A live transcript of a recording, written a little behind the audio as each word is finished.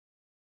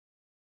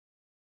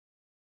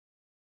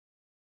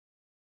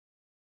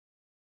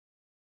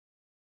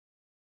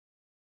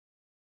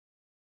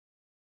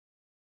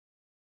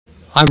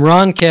I'm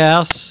Ron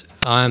Cass.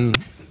 I'm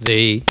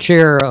the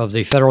chair of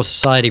the Federal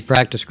Society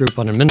Practice Group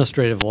on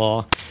Administrative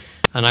Law,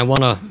 and I want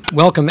to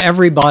welcome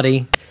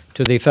everybody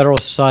to the Federal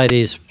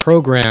Society's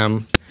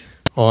program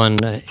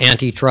on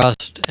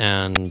antitrust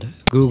and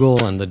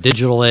Google and the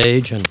digital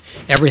age and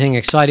everything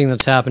exciting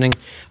that's happening.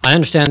 I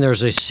understand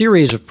there's a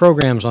series of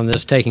programs on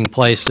this taking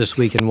place this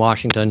week in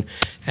Washington,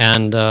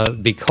 and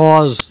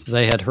because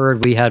they had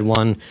heard we had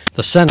one,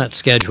 the Senate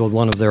scheduled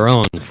one of their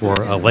own for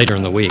later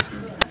in the week.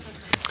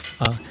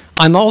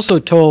 I'm also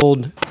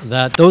told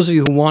that those of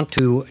you who want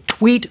to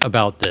tweet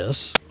about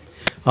this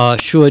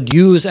should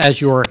use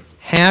as your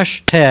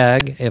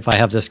hashtag, if I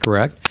have this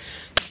correct,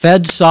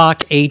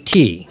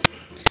 FedSocAT.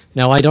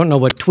 Now, I don't know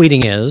what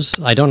tweeting is.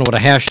 I don't know what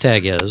a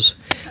hashtag is.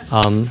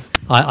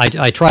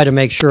 I try to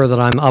make sure that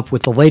I'm up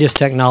with the latest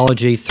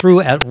technology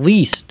through at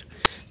least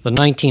the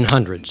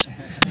 1900s.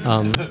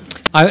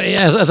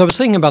 As I was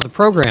thinking about the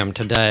program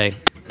today,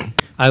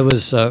 I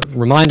was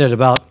reminded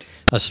about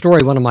a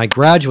story one of my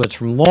graduates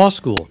from law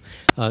school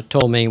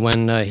told me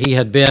when he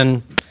had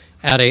been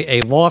at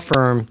a law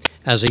firm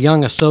as a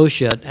young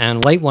associate,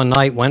 and late one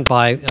night went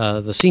by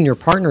the senior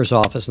partner's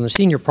office, and the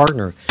senior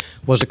partner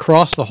was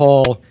across the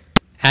hall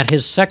at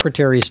his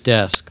secretary's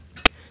desk,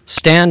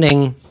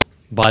 standing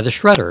by the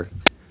shredder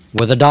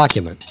with a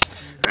document.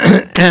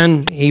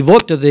 And he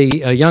looked at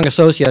the young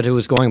associate who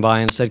was going by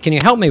and said, "Can you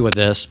help me with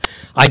this?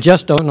 I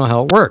just don't know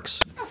how it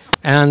works."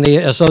 And the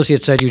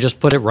associate said, "You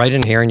just put it right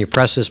in here and you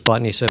press this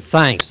button." He said,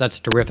 "Thanks, that's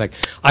terrific.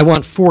 I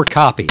want 4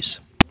 copies."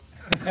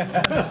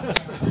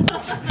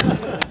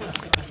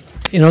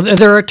 You know,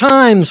 there are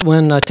times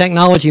when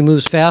technology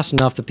moves fast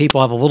enough that people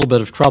have a little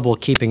bit of trouble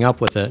keeping up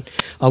with it.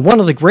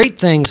 One of the great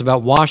things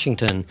about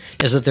Washington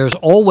is that there's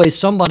always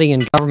somebody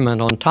in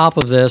government on top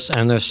of this,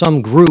 and there's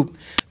some group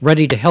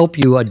ready to help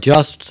you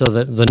adjust to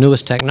the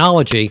newest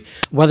technology,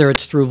 whether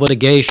it's through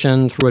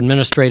litigation, through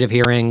administrative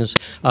hearings,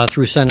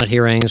 through Senate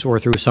hearings, or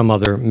through some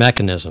other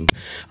mechanism.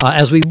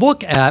 As we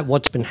look at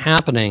what's been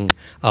happening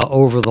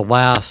over the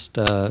last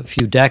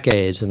few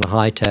decades in the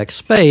high-tech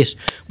space,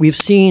 we've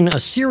seen a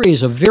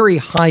series of very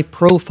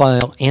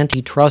high-profile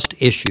antitrust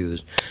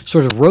issues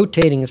sort of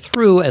rotating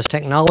through as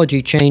technology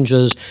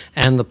changes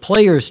and the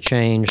players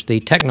change,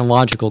 the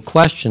technological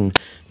question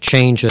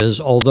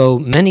changes, although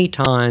many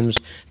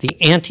times the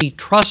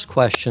antitrust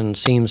question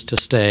seems to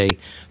stay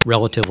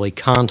relatively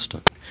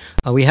constant.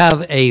 We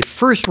have a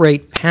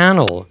first-rate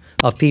panel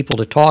of people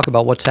to talk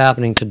about what's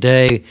happening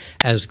today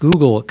as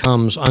Google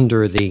comes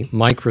under the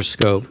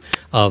microscope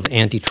of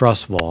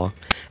antitrust law.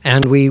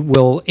 And we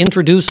will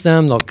introduce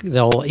them.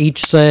 They'll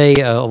each say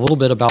a little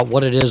bit about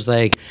what it is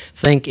they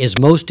think is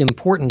most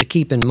important to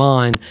keep in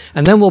mind.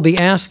 And then we'll be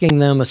asking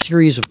them a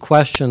series of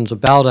questions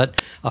about it,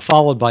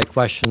 followed by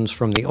questions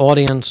from the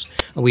audience.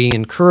 We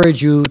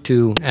encourage you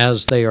to,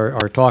 as they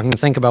are talking,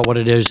 think about what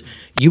it is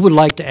you would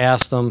like to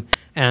ask them,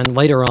 and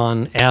later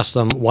on ask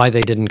them why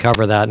they didn't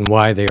cover that and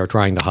why they are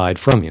trying to hide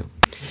from you.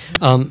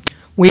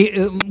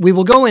 We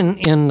will go in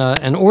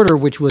an order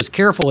which was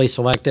carefully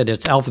selected.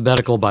 It's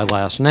alphabetical by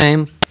last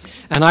name.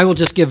 And I will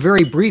just give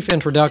very brief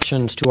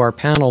introductions to our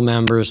panel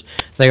members.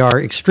 They are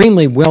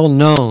extremely well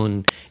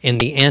known in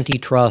the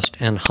antitrust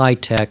and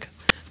high-tech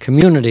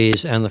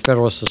communities, and the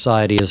Federalist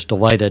Society is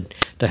delighted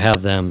to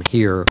have them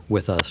here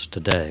with us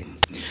today.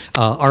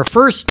 Our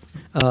first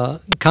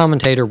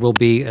commentator will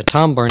be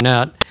Tom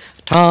Barnett.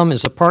 Tom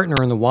is a partner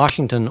in the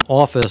Washington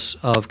office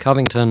of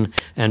Covington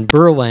and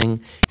Burling.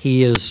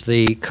 He is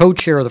the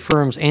co-chair of the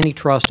firm's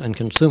Antitrust and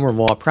Consumer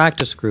Law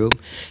Practice Group,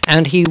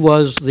 and he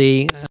was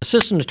the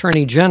Assistant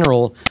Attorney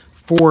General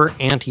for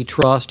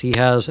antitrust. He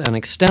has an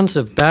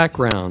extensive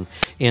background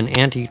in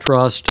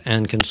antitrust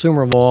and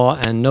consumer law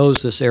and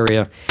knows this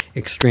area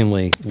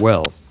extremely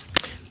well.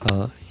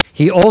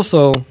 He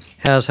also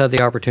has had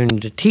the opportunity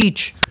to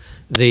teach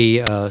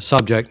the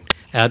subject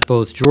at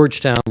both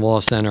Georgetown Law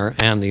Center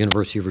and the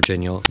University of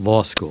Virginia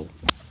Law School.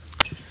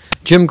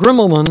 Jim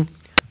Grimmelman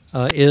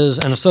is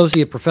an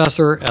associate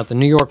professor at the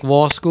New York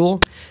Law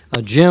School.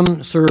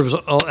 Jim serves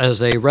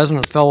as a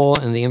resident fellow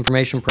in the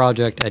Information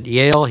Project at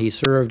Yale. He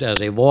served as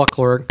a law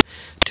clerk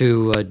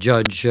to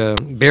Judge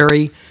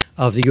Berry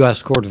of the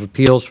U.S. Court of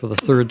Appeals for the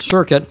Third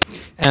Circuit,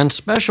 and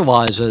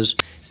specializes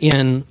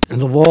in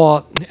the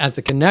law at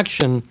the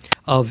connection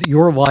of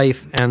your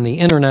life and the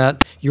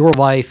internet, your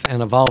life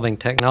and evolving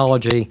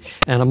technology.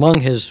 And among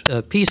his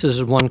pieces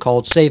is one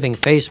called Saving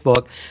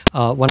Facebook.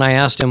 When I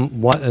asked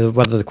him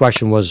whether the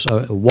question was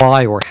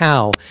why or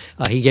how,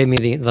 he gave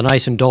me the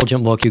nice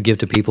indulgent look you give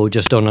to people who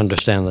just don't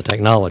understand the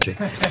technology.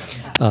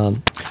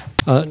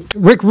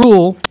 Rick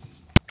Rule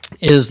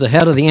is the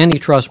head of the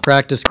Antitrust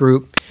Practice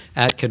Group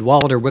at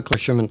Cadwalader,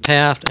 Wicklesham, and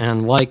Taft,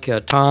 and like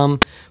Tom,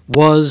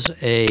 was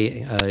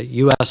a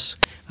U.S.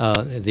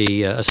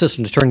 The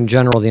Assistant Attorney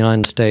General of the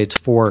United States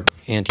for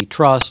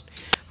antitrust.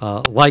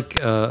 Like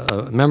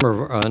a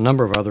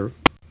number of other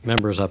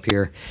members up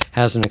here,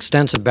 has an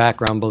extensive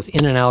background both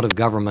in and out of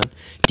government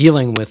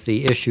dealing with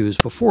the issues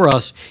before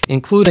us,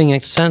 including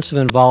extensive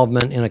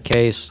involvement in a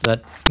case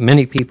that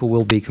many people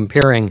will be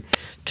comparing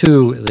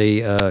to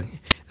the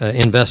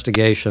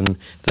investigation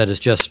that is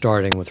just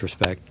starting with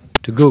respect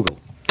to Google.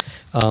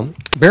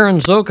 Baron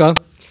Zoka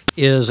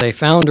is a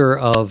founder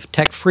of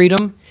Tech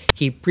Freedom.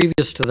 He,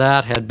 previous to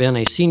that, had been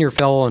a senior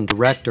fellow and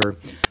director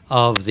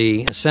of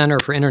the Center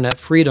for Internet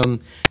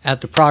Freedom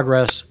at the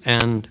Progress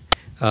and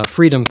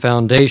Freedom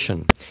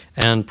Foundation.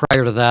 And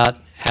prior to that,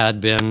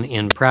 had been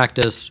in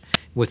practice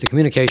with the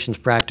Communications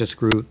Practice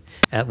Group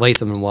at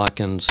Latham &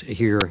 Watkins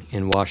here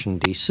in Washington,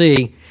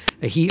 D.C.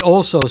 He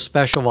also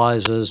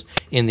specializes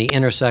in the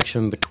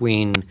intersection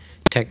between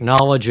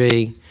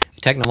technology,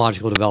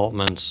 technological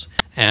developments,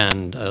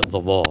 and the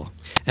law.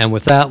 And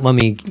with that, let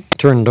me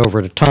turn it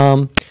over to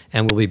Tom,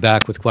 and we'll be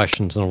back with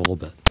questions in a little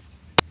bit.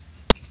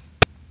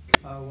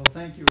 Well,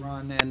 thank you,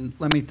 Ron, and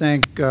let me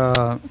thank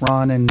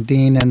Ron and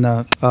Dean and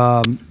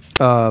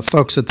the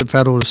folks at the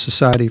Federalist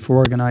Society for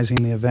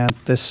organizing the event.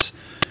 This,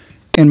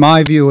 in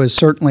my view, is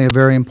certainly a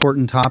very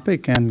important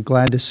topic, and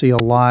glad to see a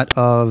lot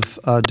of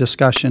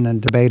discussion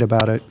and debate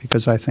about it,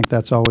 because I think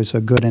that's always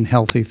a good and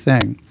healthy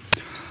thing.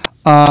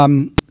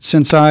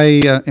 Since I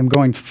am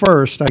going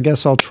first, I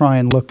guess I'll try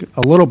and look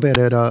a little bit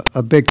at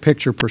a big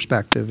picture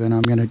perspective, and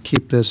I'm going to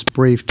keep this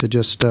brief to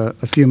just a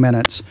few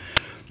minutes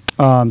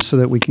so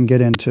that we can get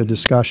into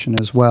discussion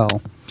as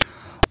well.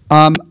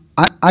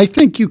 I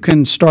think you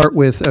can start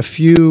with a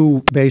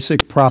few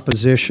basic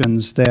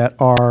propositions that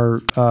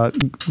are,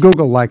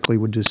 Google likely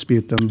would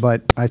dispute them,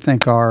 but I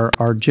think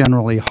are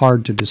generally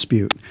hard to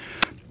dispute,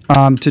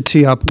 to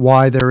tee up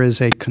why there is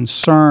a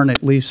concern,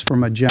 at least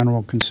from a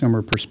general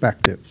consumer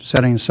perspective,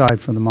 setting aside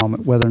for the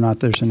moment whether or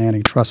not there's an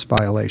antitrust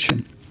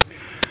violation.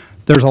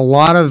 There's a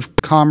lot of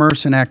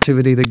commerce and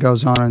activity that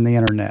goes on the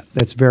Internet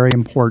that's very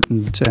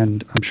important,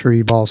 and I'm sure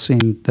you've all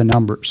seen the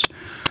numbers.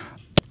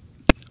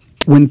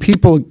 When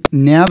people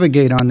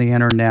navigate on the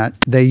Internet,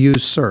 they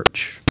use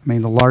search. I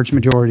mean, the large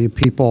majority of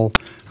people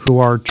who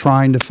are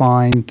trying to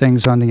find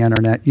things on the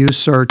Internet use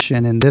search,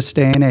 and in this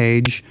day and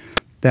age,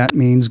 that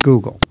means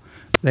Google.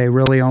 They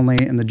really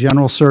only, in the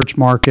general search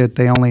market,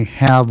 they only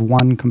have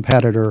one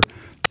competitor,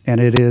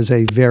 and it is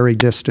a very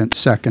distant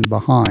second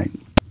behind.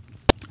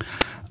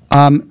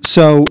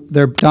 So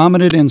they're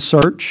dominant in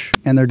search,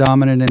 and they're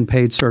dominant in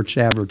paid search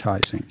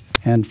advertising.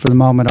 And for the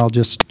moment, I'll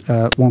just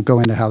won't go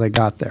into how they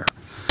got there.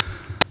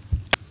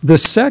 The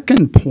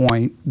second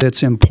point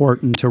that's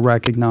important to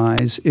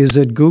recognize is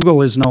that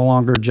Google is no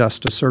longer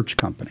just a search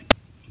company.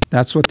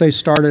 That's what they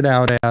started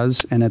out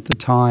as, and at the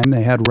time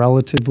they had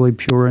relatively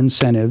pure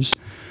incentives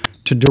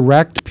to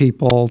direct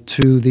people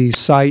to the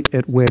site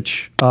at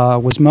which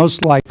was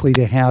most likely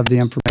to have the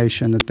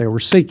information that they were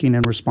seeking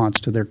in response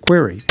to their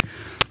query.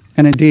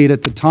 And indeed,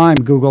 at the time,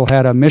 Google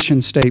had a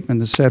mission statement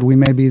that said, we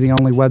may be the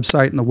only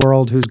website in the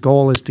world whose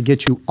goal is to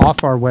get you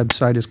off our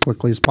website as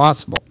quickly as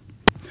possible.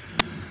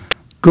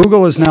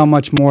 Google is now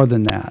much more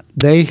than that.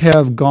 They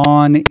have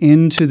gone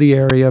into the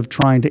area of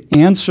trying to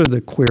answer the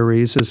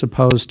queries as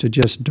opposed to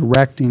just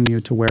directing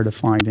you to where to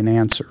find an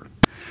answer.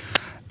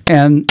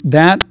 And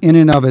that in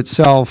and of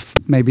itself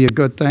may be a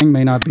good thing,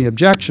 may not be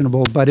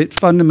objectionable, but it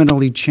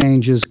fundamentally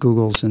changes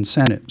Google's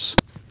incentives.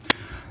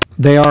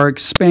 They are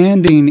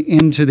expanding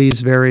into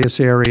these various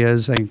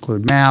areas. They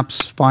include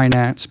maps,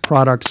 finance,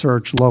 product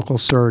search, local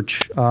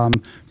search,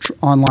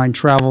 online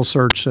travel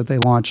search that they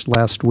launched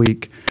last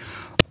week.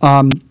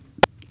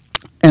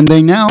 And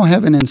they now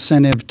have an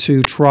incentive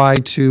to try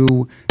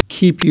to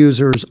keep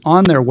users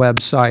on their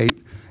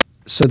website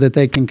so that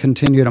they can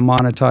continue to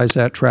monetize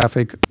that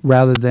traffic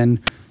rather than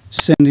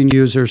sending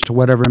users to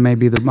whatever may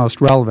be the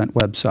most relevant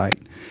website.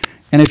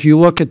 And if you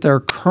look at their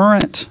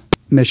current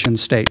mission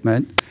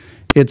statement,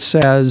 it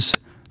says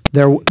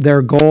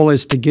their goal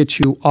is to get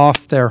you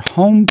off their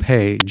home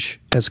page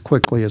as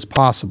quickly as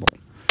possible.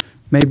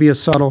 Maybe a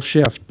subtle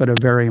shift, but a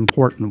very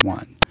important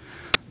one.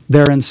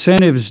 Their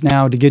incentive is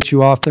now to get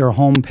you off their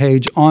home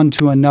page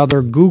onto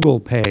another Google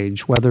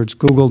page, whether it's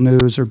Google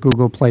News or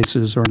Google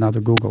Places or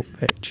another Google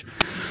page.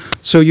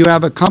 So you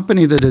have a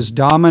company that is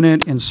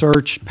dominant in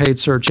search, paid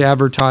search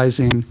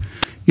advertising.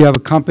 You have a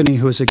company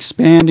who is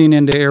expanding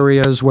into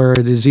areas where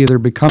it is either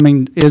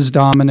is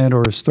dominant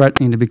or is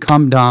threatening to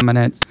become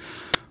dominant.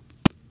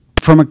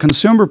 From a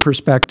consumer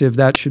perspective,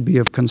 that should be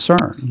of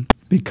concern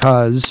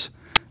because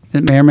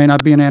it may or may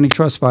not be an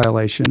antitrust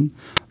violation,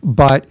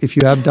 but if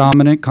you have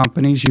dominant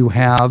companies, you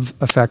have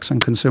effects on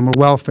consumer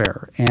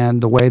welfare.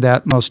 And the way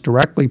that most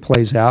directly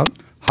plays out,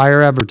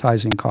 higher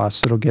advertising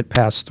costs that will get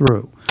passed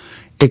through.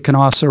 It can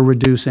also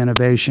reduce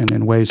innovation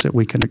in ways that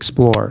we can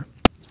explore.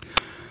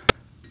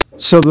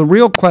 So the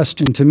real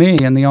question to me,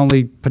 and the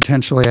only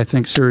potentially, I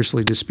think,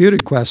 seriously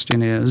disputed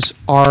question is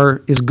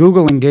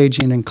Google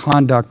engaging in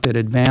conduct that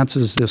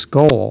advances this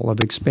goal of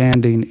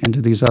expanding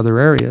into these other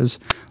areas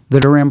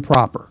that are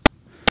improper?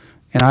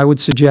 And I would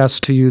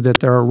suggest to you that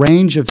there are a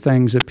range of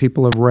things that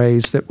people have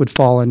raised that would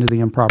fall into the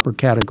improper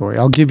category.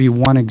 I'll give you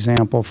one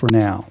example for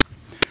now.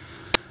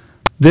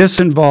 This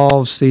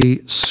involves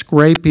the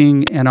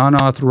scraping and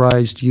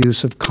unauthorized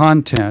use of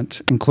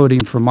content,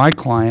 including for my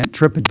client,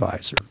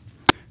 TripAdvisor.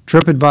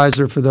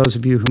 TripAdvisor, for those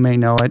of you who may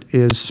know it,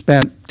 is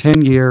spent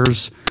 10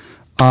 years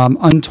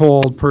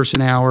untold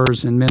person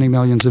hours and many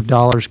millions of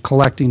dollars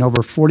collecting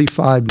over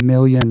 45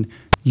 million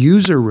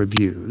user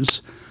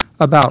reviews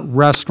about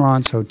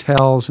restaurants,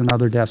 hotels, and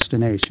other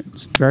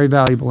destinations. Very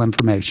valuable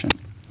information.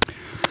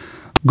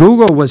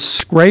 Google was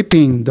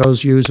scraping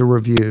those user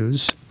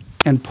reviews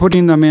and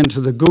putting them into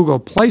the Google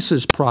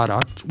Places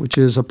product, which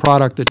is a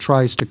product that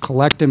tries to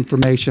collect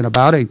information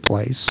about a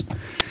place,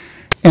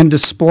 and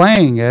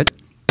displaying it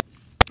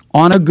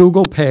on a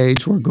Google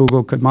page where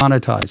Google could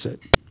monetize it.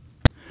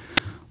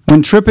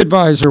 When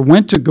TripAdvisor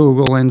went to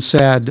Google and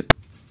said,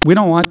 we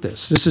don't want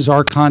this. This is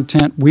our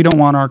content. We don't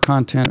want our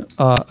content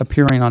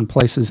appearing on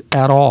Places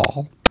at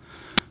all.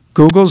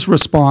 Google's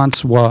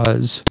response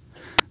was,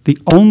 the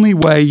only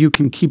way you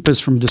can keep us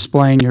from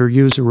displaying your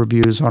user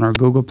reviews on our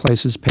Google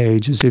Places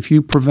page is if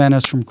you prevent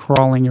us from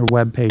crawling your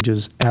web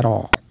pages at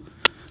all,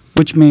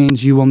 which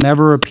means you will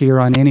never appear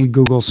on any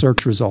Google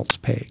search results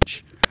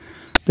page.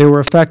 They were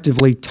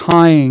effectively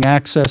tying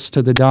access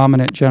to the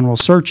dominant general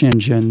search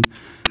engine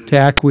to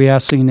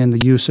acquiescing in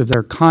the use of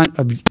their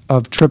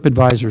of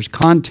TripAdvisor's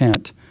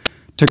content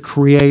to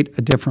create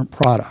a different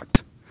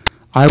product.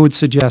 I would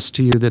suggest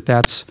to you that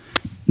that's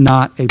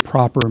not a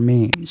proper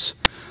means.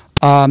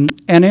 And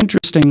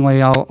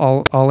interestingly,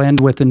 I'll end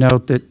with a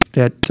note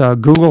that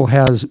Google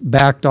has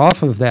backed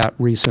off of that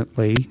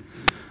recently,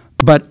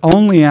 but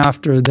only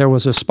after there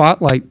was a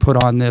spotlight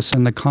put on this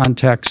in the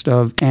context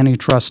of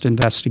antitrust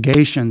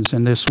investigations,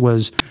 and this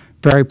was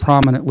very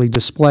prominently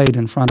displayed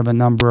in front of a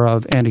number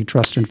of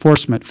antitrust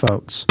enforcement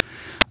folks.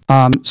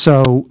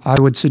 So I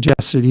would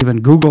suggest that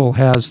even Google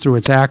has, through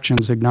its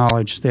actions,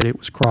 acknowledged that it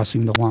was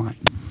crossing the line.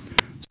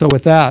 So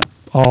with that,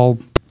 I'll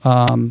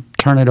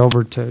turn it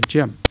over to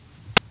Jim.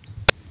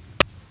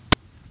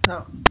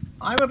 So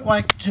I would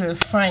like to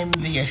frame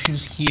the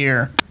issues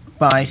here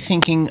by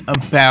thinking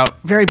about,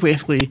 very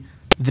briefly,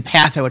 the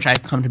path at which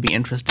I've come to be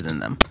interested in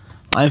them.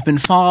 I've been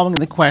following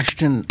the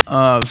question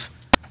of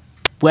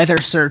whether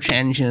search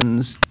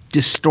engines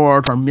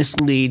distort or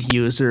mislead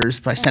users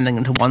by sending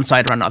them to one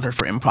site or another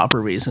for improper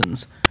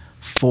reasons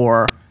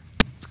for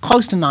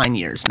close to 9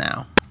 years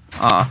now.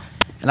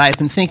 And I've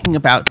been thinking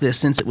about this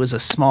since it was a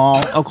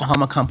small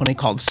Oklahoma company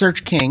called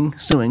Search King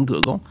suing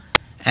Google,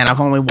 and I've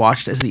only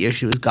watched as the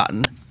issue has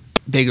gotten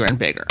bigger and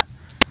bigger.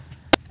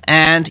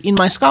 And in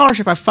my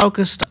scholarship, I've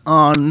focused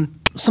on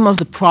some of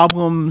the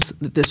problems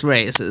that this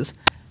raises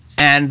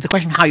and the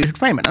question how you should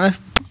frame it. And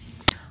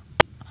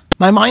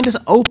my mind is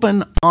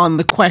open on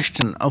the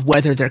question of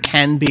whether there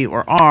can be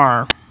or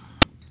are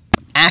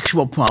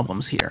actual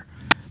problems here.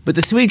 But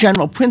the three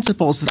general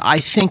principles that I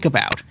think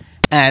about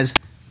as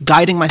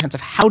guiding my sense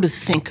of how to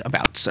think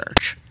about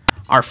search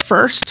are,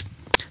 first,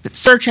 that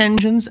search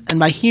engines, and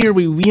by here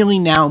we really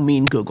now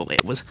mean Google.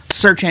 It was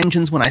search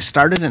engines when I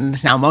started, and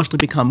it's now mostly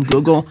become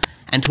Google,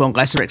 and to a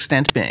lesser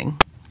extent Bing.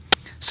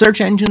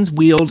 Search engines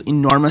wield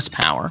enormous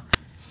power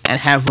and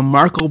have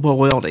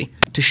remarkable ability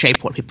to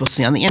shape what people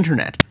see on the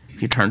internet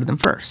if you turn to them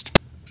first.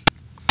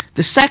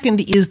 The second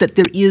is that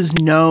there is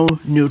no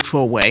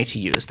neutral way to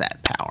use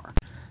that power.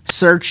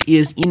 Search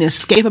is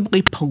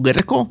inescapably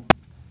political,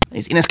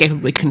 it's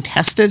inescapably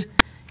contested,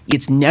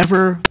 it's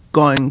never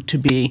going to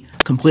be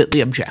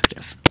completely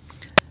objective.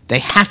 They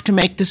have to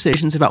make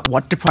decisions about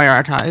what to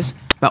prioritize,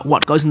 about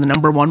what goes in the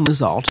number one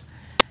result,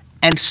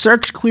 and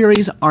search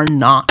queries are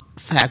not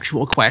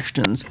factual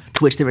questions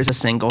to which there is a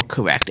single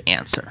correct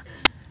answer.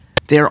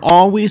 They're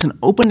always an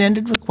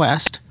open-ended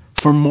request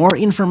for more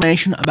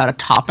information about a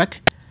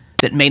topic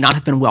that may not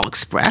have been well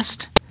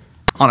expressed,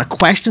 on a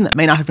question that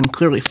may not have been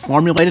clearly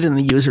formulated in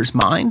the user's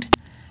mind,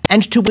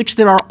 and to which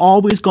there are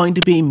always going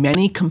to be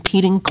many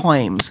competing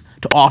claims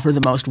to offer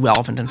the most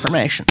relevant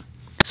information.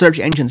 Search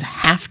engines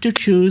have to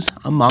choose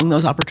among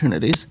those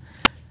opportunities,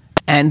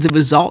 and the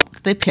result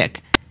that they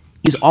pick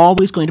is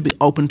always going to be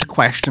open to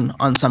question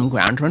on some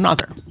ground or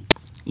another.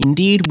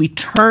 Indeed, we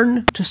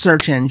turn to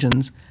search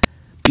engines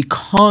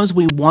because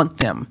we want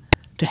them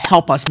to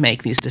help us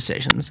make these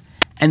decisions,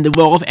 and the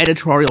role of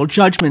editorial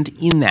judgment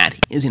in that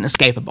is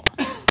inescapable.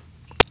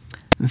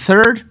 And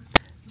third,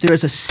 there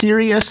is a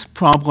serious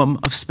problem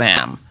of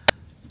spam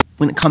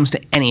when it comes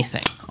to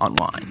anything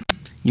online.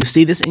 You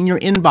see this in your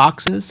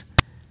inboxes.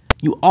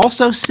 You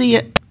also see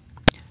it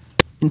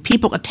in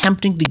people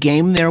attempting to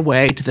game their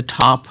way to the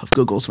top of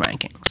Google's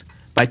rankings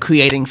by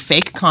creating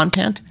fake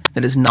content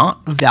that is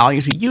not of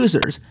value to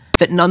users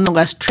that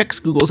nonetheless tricks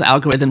Google's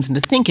algorithms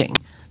into thinking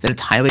that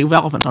it's highly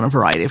relevant on a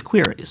variety of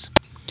queries.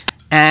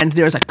 And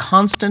there's a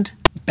constant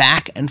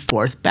back and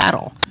forth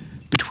battle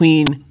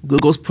between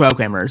Google's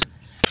programmers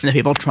and the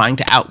people trying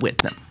to outwit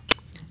them.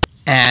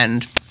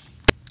 And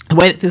the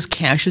way that this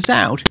cashes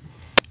out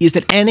is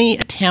that any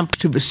attempt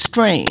to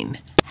restrain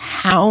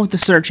how the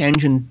search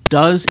engine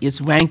does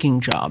its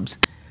ranking jobs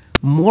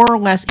more or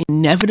less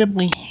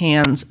inevitably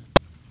hands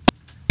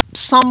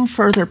some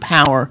further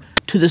power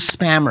to the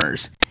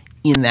spammers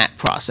in that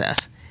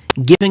process,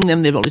 giving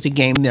them the ability to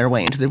game their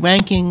way into the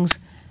rankings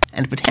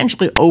and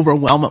potentially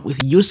overwhelm it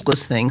with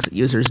useless things that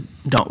users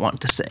don't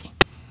want to see.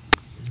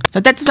 So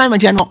that's kind of my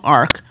general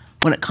arc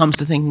when it comes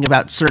to thinking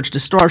about search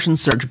distortion,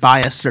 search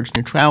bias, search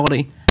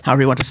neutrality,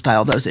 however you want to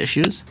style those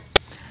issues.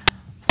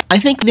 I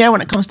think there,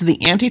 when it comes to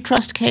the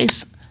antitrust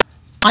case,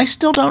 I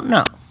still don't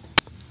know.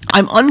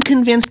 I'm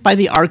unconvinced by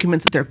the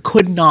arguments that there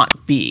could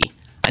not be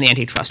an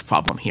antitrust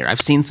problem here.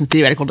 I've seen some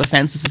theoretical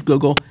defenses of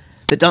Google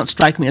that don't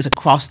strike me as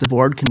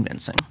across-the-board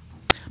convincing.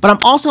 But I'm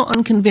also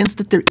unconvinced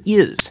that there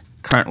is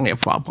currently a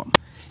problem.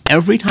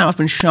 Every time I've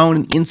been shown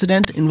an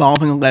incident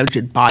involving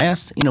alleged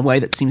bias in a way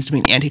that seems to be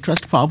an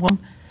antitrust problem,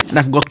 and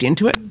I've looked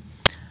into it,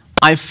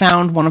 I've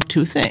found one of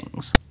two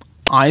things.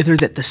 Either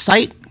that the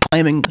site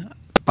claiming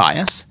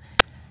bias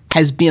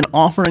has been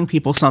offering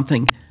people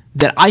something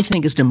that I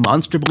think is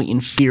demonstrably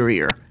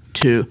inferior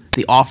to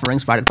the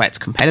offerings provided by its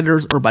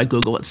competitors or by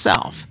Google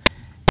itself.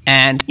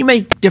 And you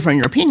may differ in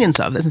your opinions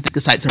of this and think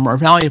the sites are more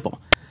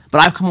valuable,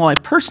 but I've come away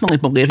personally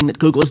believing that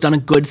Google has done a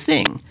good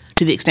thing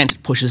to the extent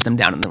it pushes them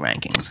down in the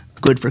rankings.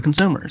 Good for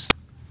consumers.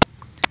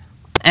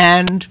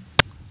 And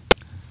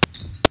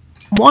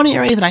one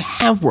area that I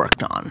have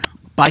worked on,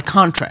 by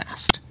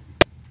contrast,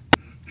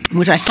 in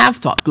which I have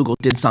thought Google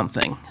did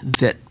something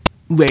that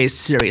raised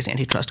serious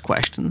antitrust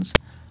questions,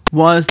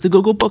 was the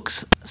Google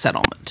Books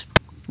settlement.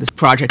 This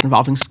project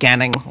involving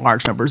scanning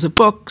large numbers of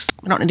books.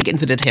 I don't need to get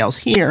into the details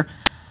here.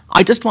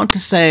 I just want to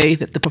say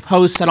that the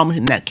proposed settlement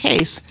in that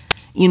case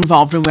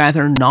involved a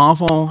rather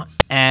novel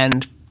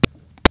and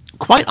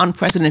quite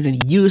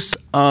unprecedented use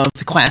of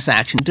the class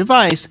action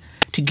device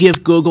to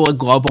give Google a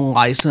global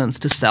license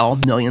to sell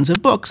millions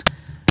of books,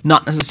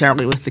 not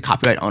necessarily with the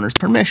copyright owner's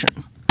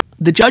permission.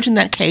 The judge in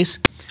that case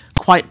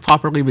quite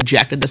properly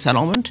rejected the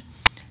settlement,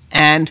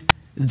 and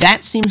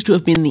that seems to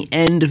have been the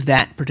end of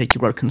that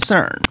particular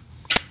concern.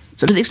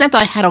 So to the extent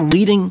that I had a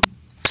leading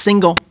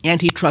single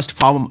antitrust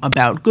problem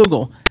about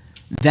Google,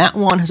 that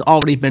one has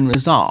already been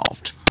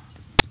resolved.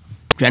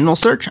 General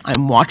search,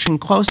 I'm watching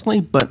closely,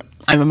 but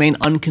I remain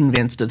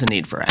unconvinced of the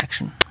need for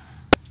action.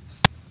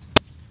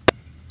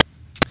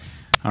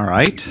 All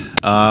right.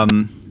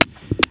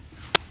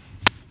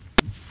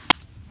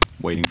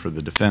 Waiting for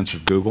the defense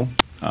of Google,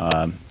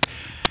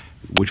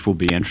 which will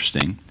be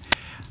interesting.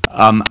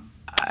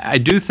 I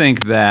do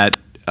think that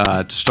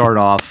to start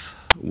off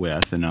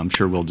with, and I'm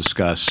sure we'll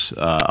discuss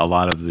a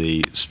lot of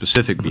the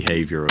specific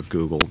behavior of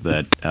Google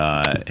that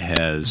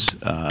has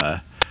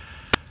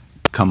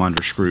come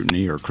under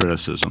scrutiny or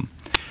criticism.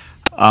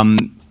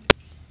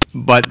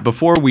 But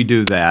before we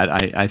do that,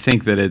 I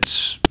think that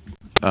it's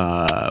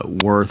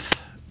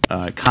worth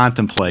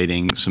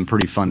contemplating some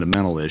pretty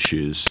fundamental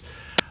issues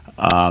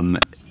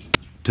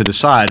to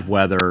decide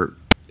whether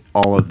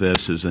all of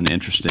this is an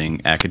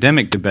interesting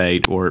academic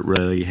debate or it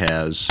really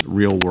has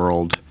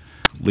real-world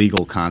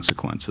legal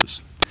consequences.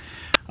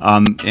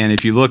 And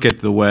if you look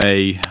at the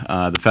way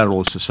the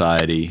Federalist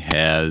Society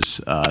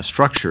has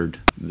structured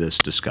this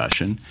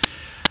discussion,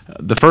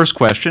 the first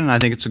question, and I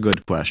think it's a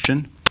good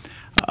question,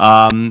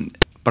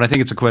 but I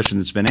think it's a question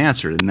that's been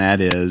answered, and that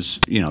is,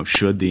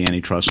 should the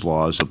antitrust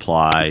laws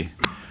apply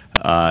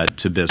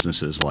to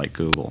businesses like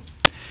Google?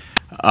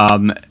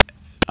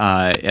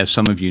 As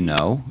some of you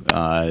know,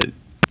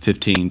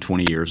 15,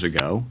 20 years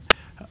ago,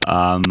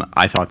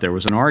 I thought there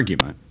was an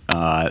argument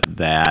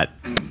that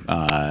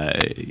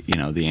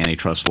the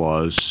antitrust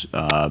laws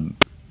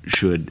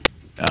should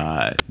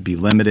be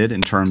limited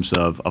in terms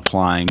of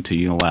applying to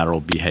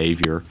unilateral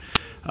behavior,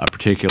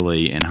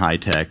 particularly in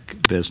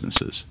high-tech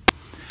businesses.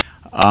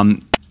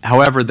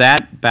 However,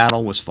 that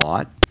battle was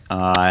fought,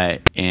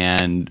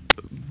 and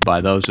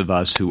by those of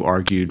us who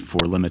argued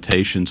for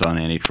limitations on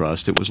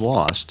antitrust, it was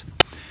lost,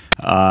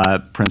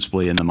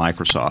 principally in the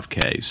Microsoft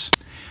case.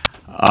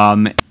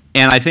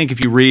 And I think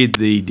if you read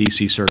the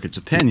D.C. Circuit's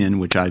opinion,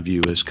 which I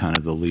view as kind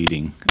of the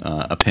leading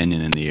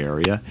opinion in the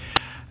area,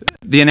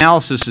 the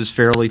analysis is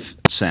fairly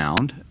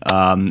sound,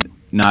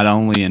 not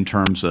only in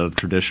terms of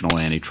traditional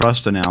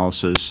antitrust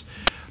analysis,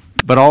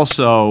 but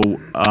also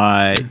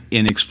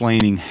in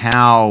explaining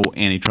how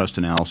antitrust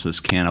analysis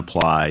can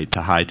apply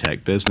to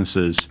high-tech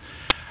businesses,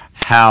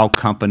 how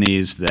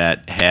companies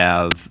that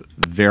have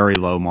very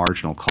low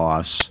marginal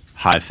costs,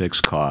 high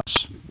fixed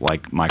costs,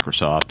 like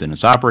Microsoft and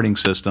its operating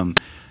system,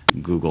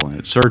 Google and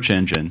its search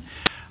engine,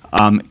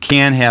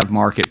 can have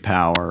market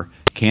power,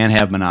 can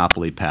have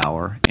monopoly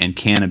power, and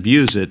can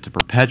abuse it to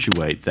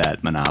perpetuate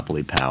that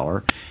monopoly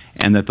power,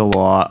 and that the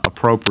law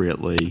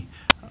appropriately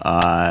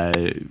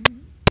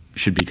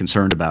should be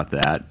concerned about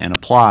that and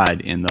applied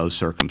in those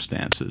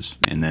circumstances,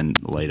 and then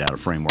laid out a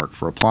framework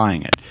for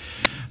applying it.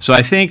 So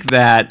I think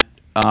that,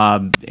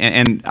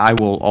 and I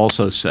will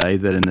also say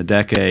that in the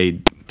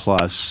decade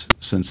plus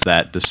since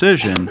that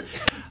decision,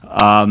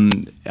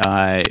 and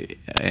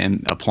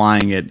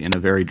applying it in a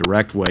very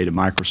direct way to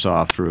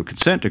Microsoft through a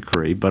consent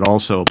decree, but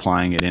also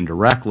applying it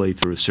indirectly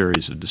through a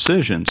series of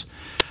decisions,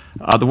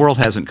 the world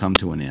hasn't come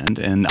to an end,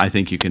 and I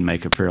think you can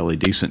make a fairly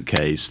decent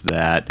case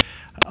that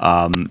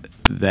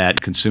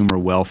that consumer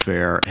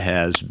welfare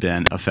has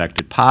been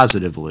affected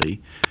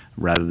positively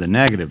rather than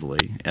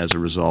negatively as a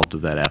result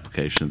of that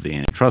application of the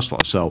antitrust law.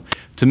 So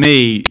to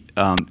me,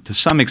 to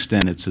some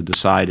extent, it's a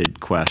decided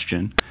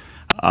question.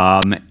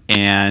 And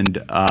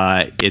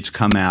it's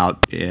come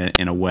out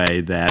in a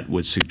way that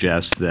would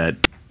suggest that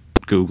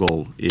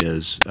Google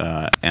is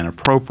an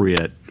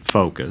appropriate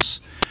focus.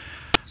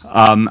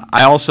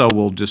 I also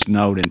will just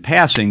note in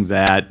passing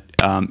that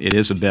it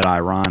is a bit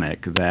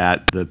ironic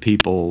that the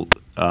people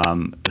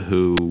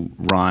who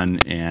run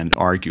and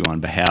argue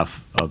on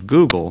behalf of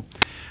Google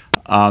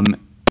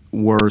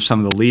were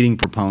some of the leading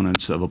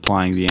proponents of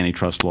applying the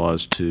antitrust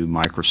laws to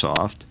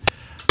Microsoft.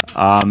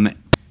 And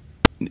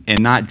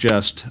not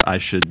just, I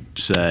should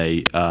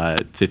say,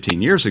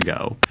 15 years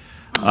ago,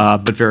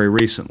 but very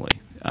recently.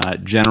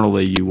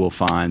 Generally, you will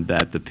find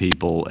that the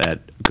people at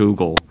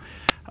Google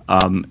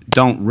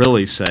don't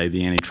really say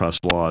the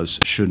antitrust laws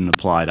shouldn't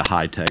apply to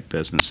high-tech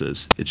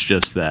businesses. It's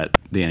just that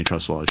the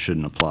antitrust laws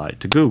shouldn't apply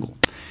to Google.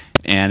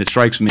 And it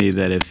strikes me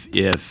that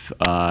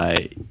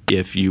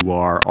if you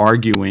are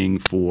arguing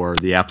for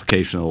the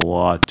application of the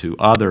law to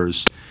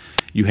others,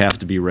 you have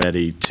to be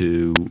ready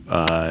to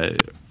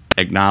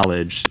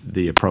acknowledge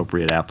the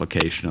appropriate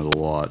application of the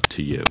law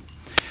to you.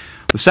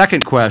 The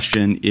second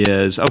question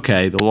is,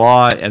 okay, the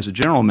law as a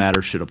general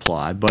matter should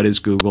apply, but is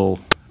Google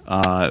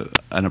an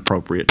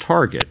appropriate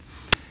target?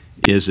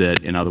 Is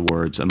it, in other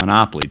words, a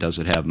monopoly? Does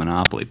it have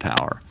monopoly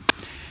power?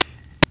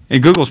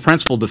 And Google's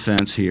principal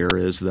defense here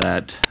is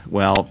that,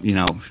 well,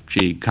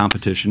 gee,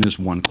 competition is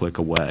one click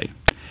away.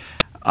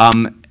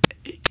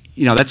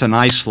 That's a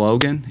nice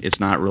slogan. It's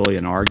not really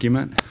an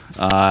argument.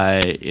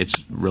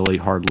 It's really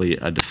hardly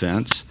a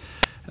defense.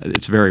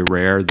 It's very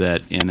rare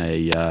that in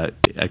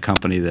a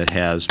company that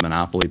has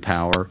monopoly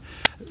power,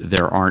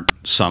 there aren't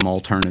some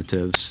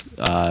alternatives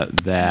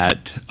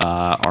that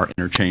are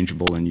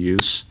interchangeable in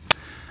use.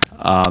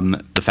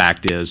 The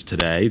fact is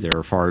today there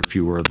are far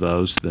fewer of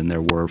those than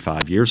there were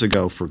 5 years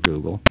ago for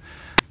Google.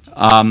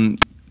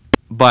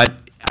 But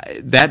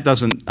that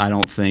doesn't, I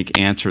don't think,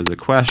 answer the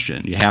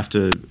question. You have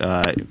to,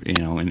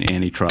 in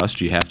antitrust,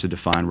 you have to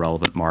define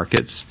relevant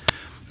markets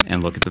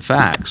and look at the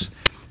facts.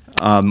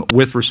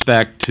 With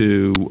respect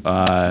to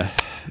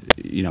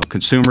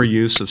consumer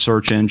use of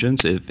search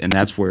engines, and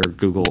that's where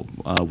Google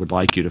would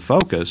like you to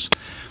focus,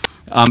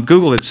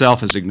 Google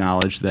itself has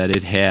acknowledged that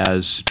it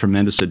has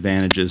tremendous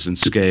advantages in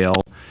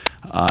scale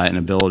and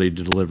ability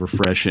to deliver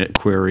fresh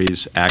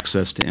queries,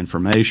 access to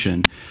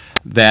information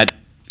that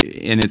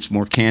in its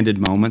more candid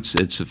moments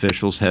its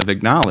officials have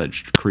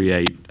acknowledged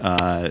create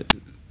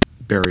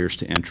barriers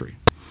to entry.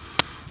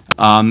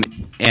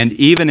 And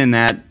even in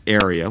that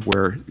area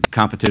where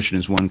competition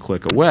is one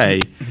click away,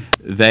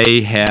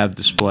 they have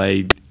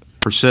displayed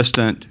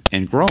persistent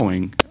and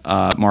growing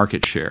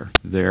market share.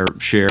 Their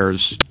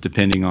shares,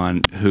 depending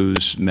on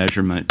whose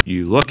measurement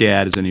you look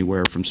at, is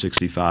anywhere from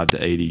 65 to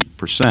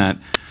 80%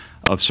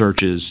 of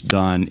searches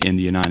done in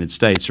the United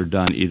States are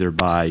done either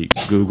by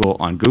Google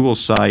on Google's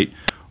site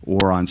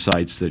or on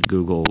sites that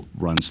Google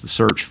runs the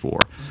search for.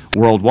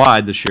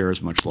 Worldwide, the share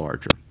is much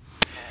larger.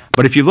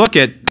 But if you look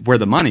at where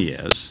the money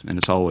is, and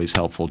it's always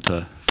helpful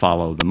to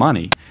follow the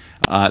money,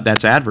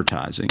 that's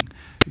advertising.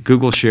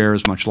 Google's share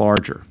is much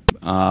larger.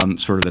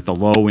 Sort of at the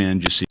low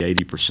end, you see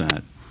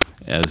 80%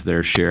 as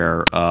their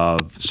share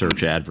of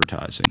search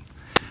advertising.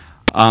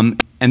 And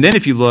then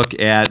if you look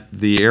at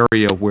the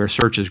area where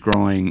search is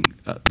growing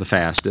the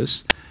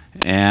fastest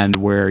and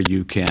where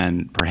you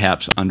can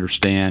perhaps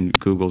understand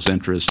Google's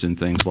interest in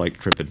things like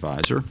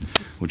TripAdvisor,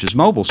 which is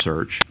mobile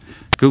search,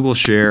 Google's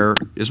share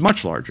is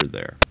much larger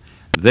there.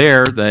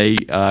 There, they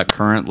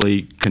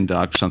currently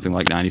conduct something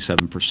like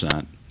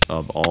 97%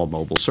 of all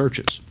mobile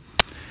searches.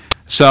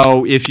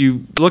 So if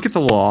you look at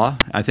the law,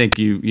 I think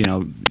you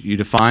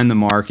define the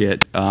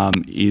market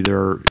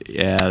either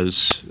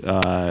as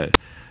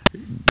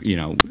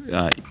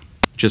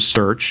just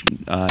search,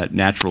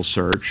 natural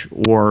search,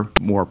 or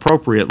more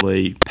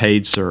appropriately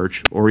paid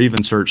search, or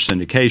even search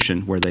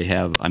syndication where they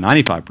have a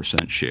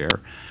 95%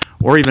 share,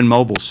 or even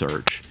mobile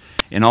search.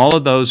 In all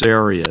of those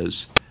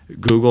areas,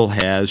 Google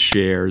has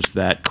shares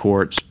that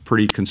courts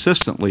pretty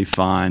consistently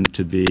find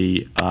to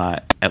be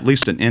at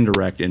least an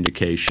indirect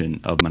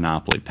indication of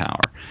monopoly power.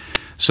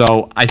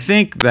 So I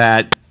think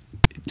that,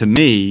 to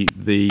me,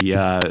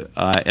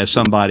 as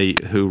somebody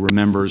who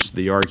remembers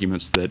the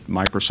arguments that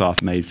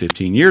Microsoft made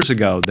 15 years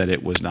ago that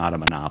it was not a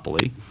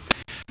monopoly,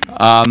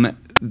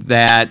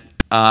 that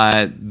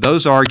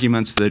those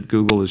arguments that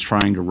Google is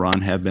trying to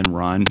run have been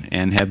run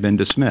and have been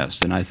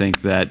dismissed. And I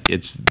think that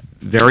it's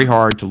very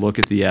hard to look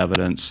at the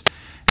evidence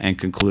and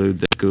conclude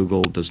that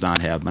Google does not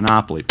have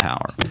monopoly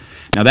power.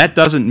 Now, that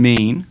doesn't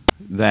mean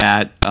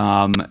that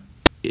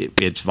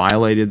it's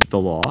violated the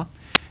law.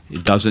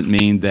 It doesn't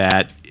mean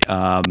that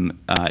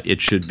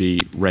it should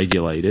be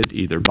regulated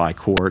either by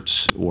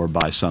courts or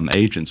by some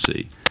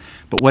agency.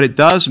 But what it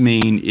does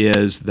mean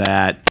is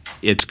that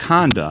its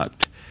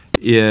conduct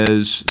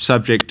is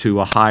subject to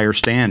a higher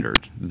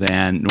standard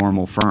than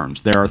normal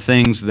firms. There are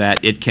things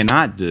that it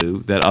cannot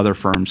do that other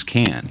firms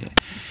can.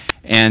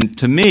 And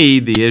to me,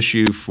 the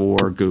issue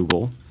for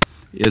Google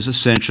is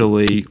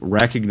essentially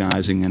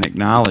recognizing and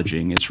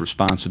acknowledging its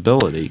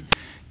responsibility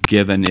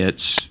given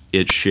its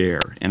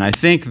share. And I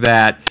think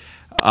that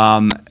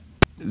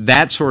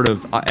that sort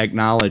of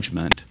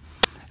acknowledgement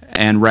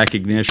and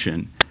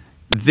recognition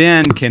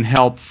then can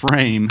help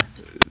frame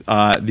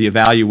the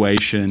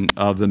evaluation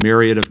of the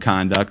myriad of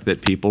conduct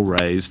that people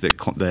raise that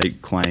they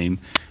claim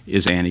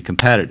is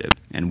anti-competitive.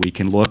 And we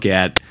can look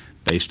at,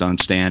 based on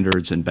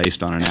standards and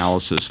based on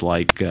analysis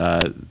like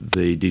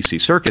the D.C.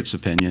 Circuit's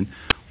opinion,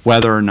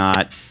 whether or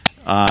not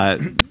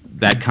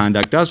that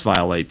conduct does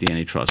violate the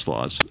antitrust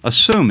laws,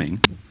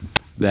 assuming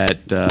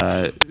that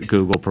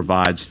Google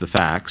provides the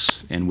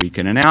facts and we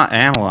can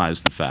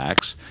analyze the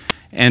facts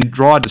and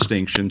draw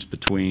distinctions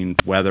between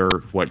whether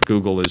what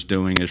Google is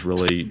doing is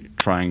really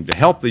trying to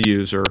help the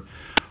user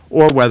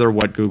or whether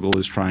what Google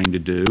is trying to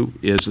do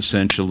is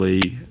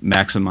essentially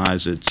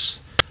maximize its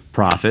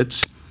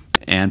profits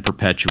and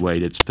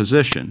perpetuate its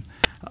position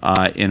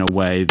in a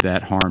way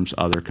that harms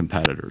other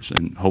competitors.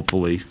 And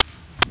hopefully,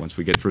 once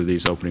we get through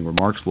these opening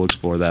remarks, we'll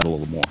explore that a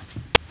little more.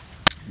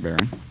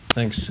 Baron?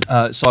 Thanks.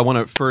 So I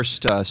want to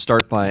first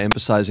start by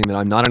emphasizing that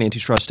I'm not an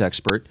antitrust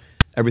expert.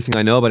 Everything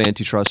I know about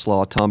antitrust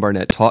law, Tom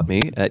Barnett taught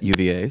me at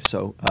UVA.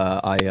 So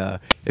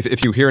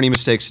if you hear any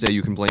mistakes today,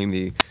 you can blame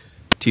the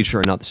teacher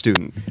and not the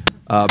student.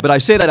 But I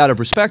say that out of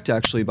respect,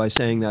 actually, by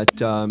saying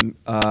that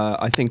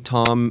I think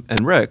Tom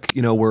and Rick,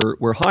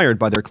 were hired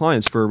by their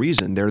clients for a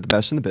reason. They're the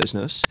best in the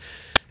business.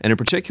 And in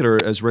particular,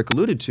 as Rick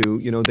alluded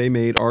to, they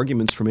made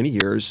arguments for many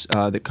years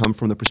that come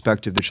from the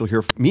perspective that you'll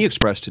hear me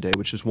express today,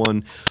 which is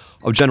one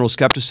of general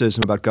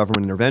skepticism about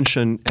government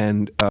intervention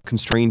and a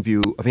constrained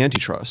view of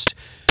antitrust.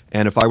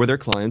 And if I were their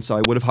clients,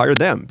 I would have hired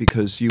them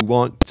because you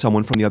want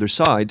someone from the other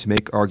side to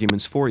make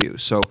arguments for you.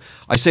 So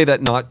I say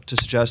that not to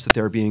suggest that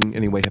they're being in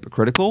any way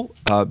hypocritical,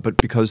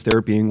 but because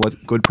they're being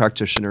what good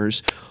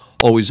practitioners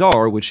always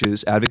are, which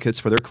is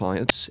advocates for their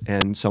clients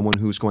and someone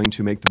who's going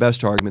to make the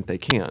best argument they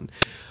can.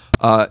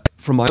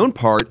 For my own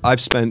part,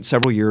 I've spent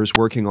several years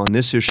working on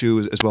this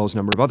issue as well as a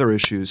number of other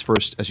issues.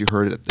 First, as you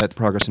heard, at the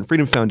Progress and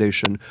Freedom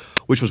Foundation,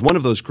 which was one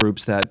of those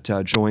groups that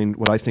joined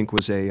what I think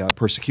was a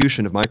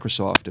persecution of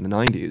Microsoft in the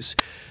 90s.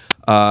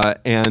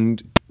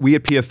 And we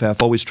at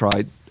PFF always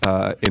tried,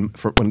 in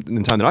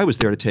the time that I was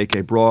there, to take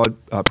a broad,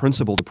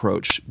 principled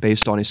approach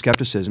based on a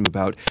skepticism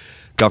about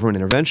government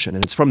intervention.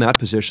 And it's from that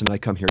position that I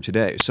come here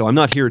today. So I'm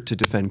not here to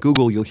defend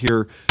Google. You'll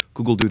hear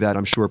Google do that,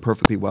 I'm sure,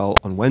 perfectly well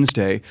on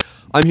Wednesday.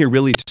 I'm here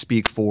really to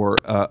speak for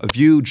a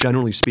view,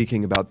 generally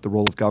speaking, about the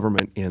role of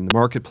government in the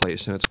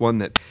marketplace. And it's one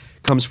that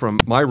comes from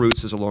my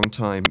roots as a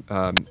longtime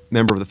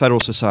member of the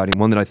Federalist Society, and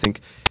one that I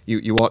think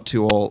you ought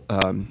to all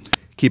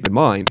keep in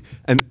mind.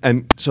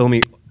 And so let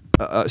me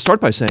start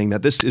by saying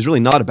that this is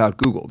really not about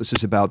Google. This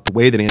is about the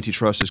way that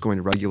antitrust is going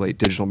to regulate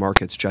digital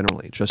markets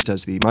generally, just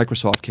as the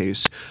Microsoft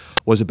case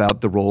was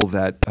about the role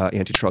that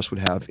antitrust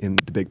would have in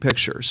the big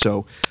picture.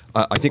 So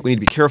I think we need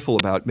to be careful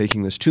about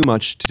making this too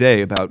much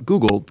today about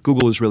Google.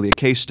 Google is really a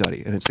case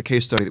study, and it's the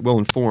case study that will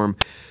inform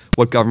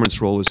what government's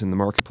role is in the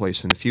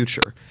marketplace in the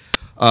future.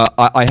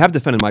 I have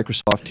defended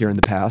Microsoft here in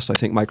the past. I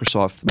think the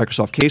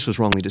Microsoft case was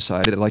wrongly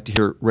decided. I'd like to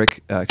hear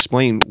Rick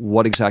explain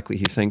what exactly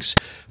he thinks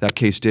that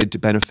case did to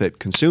benefit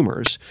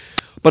consumers.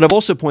 But I've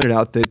also pointed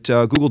out that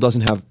Google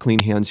doesn't have clean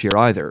hands here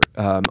either.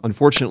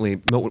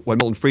 Unfortunately, what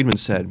Milton Friedman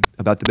said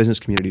about the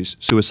business community's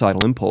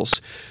suicidal impulse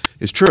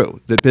is true,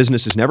 that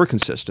business is never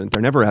consistent.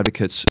 They're never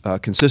advocates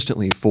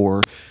consistently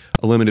for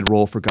a limited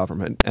role for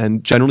government.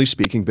 And generally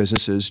speaking,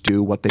 businesses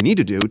do what they need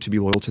to do to be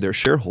loyal to their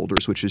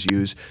shareholders, which is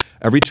use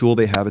every tool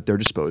they have at their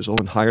disposal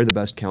and hire the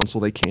best counsel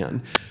they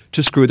can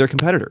to screw their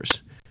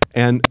competitors.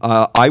 And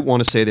I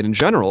want to say that in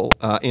general,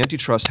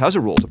 antitrust has a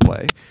role to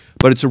play,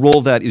 but it's a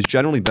role that is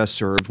generally best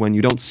served when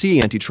you don't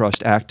see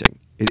antitrust acting.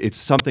 It's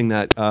something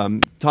that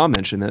Tom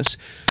mentioned this.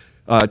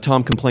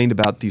 Tom complained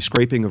about the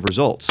scraping of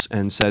results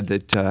and said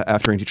that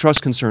after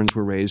antitrust concerns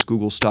were raised,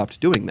 Google stopped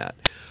doing that.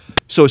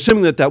 So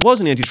assuming that that was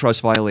an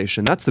antitrust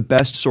violation, that's the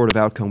best sort of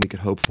outcome we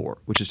could hope for,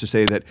 which is to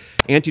say that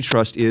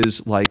antitrust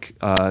is like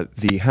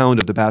the hound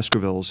of the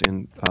Baskervilles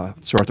in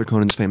Sir Arthur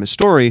Conan's famous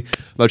story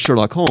about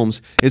Sherlock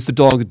Holmes. It's the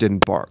dog that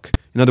didn't bark.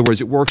 In other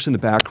words, it works in the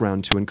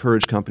background to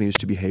encourage companies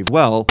to behave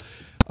well,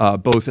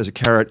 both as a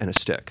carrot and a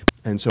stick.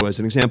 And so as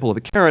an example of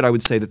a carrot, I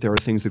would say that there are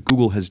things that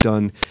Google has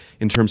done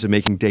in terms of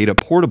making data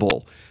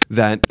portable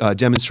that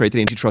demonstrate that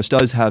antitrust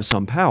does have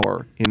some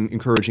power in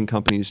encouraging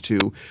companies to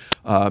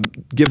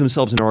give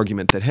themselves an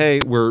argument that, hey,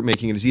 we're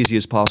making it as easy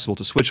as possible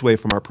to switch away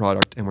from our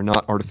product and we're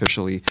not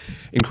artificially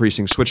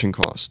increasing switching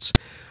costs.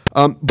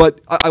 But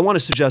I want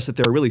to suggest that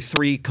there are really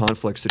three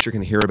conflicts that you're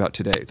going to hear about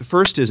today. The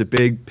first is a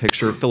big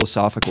picture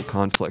philosophical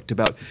conflict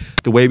about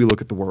the way we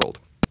look at the world.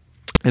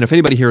 And if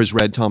anybody here has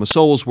read Thomas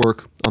Sowell's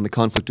work on the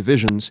conflict of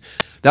visions,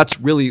 that's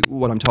really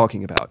what I'm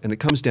talking about. And it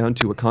comes down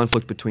to a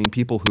conflict between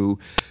people who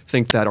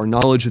think that our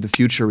knowledge of the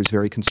future is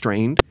very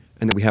constrained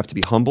and that we have to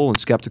be humble and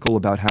skeptical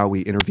about how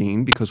we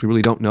intervene because we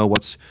really don't know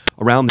what's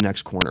around the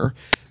next corner.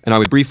 And I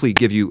would briefly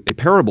give you a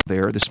parable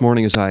there. This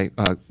morning as I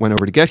went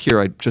over to get here,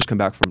 I'd just come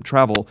back from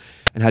travel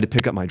and had to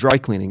pick up my dry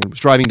cleaning and was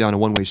driving down a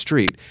one-way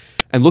street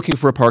and looking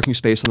for a parking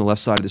space on the left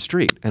side of the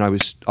street. And I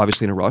was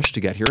obviously in a rush to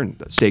get here, and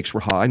the stakes were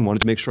high, and wanted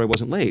to make sure I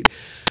wasn't late.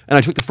 And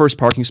I took the first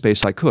parking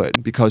space I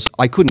could because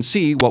I couldn't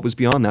see what was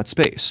beyond that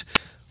space.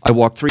 I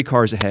walked 3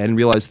 cars ahead and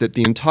realized that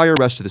the entire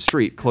rest of the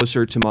street,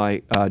 closer to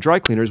my dry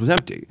cleaners, was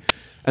empty.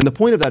 And the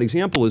point of that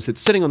example is that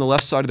sitting on the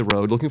left side of the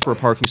road, looking for a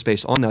parking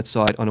space on that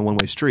side on a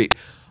one-way street,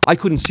 I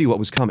couldn't see what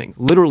was coming.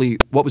 Literally,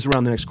 what was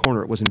around the next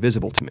corner was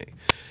invisible to me.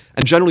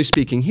 And generally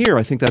speaking here,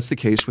 I think that's the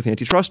case with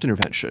antitrust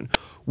intervention.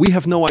 We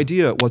have no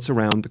idea what's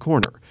around the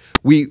corner.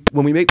 When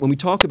we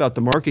talk about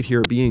the market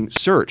here being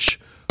search,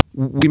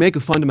 we make a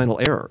fundamental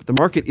error. The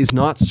market is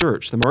not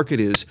search. The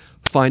market is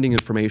finding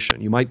information.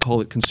 You might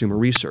call it consumer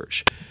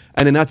research.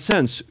 And in that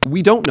sense,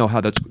 we don't know how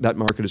that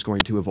market is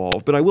going to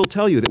evolve, but I will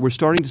tell you that we're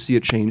starting to see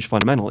it change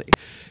fundamentally.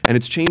 And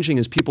it's changing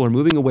as people are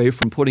moving away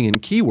from putting in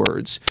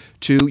keywords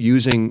to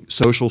using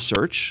social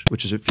search,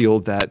 which is a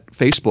field that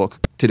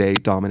Facebook today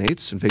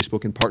dominates, and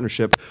Facebook in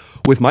partnership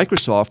with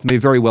Microsoft may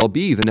very well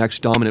be the next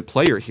dominant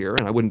player here,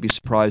 and I wouldn't be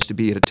surprised to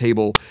be at a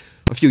table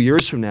a few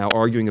years from now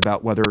arguing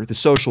about whether the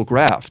social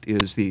graph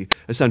is the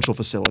essential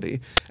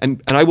facility.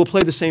 And I will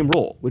play the same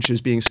role, which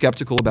is being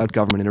skeptical about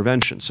government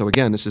intervention. So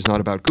again, this is not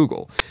about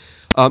Google.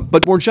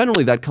 But more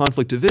generally, that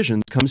conflict of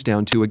vision comes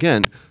down to,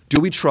 again, do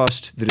we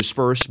trust the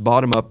dispersed,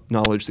 bottom-up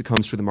knowledge that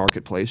comes through the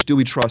marketplace? Do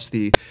we trust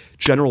the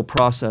general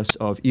process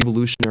of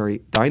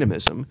evolutionary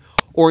dynamism?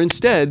 Or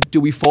instead,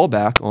 do we fall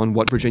back on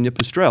what Virginia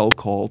Pestrel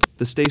called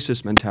the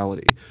stasis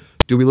mentality?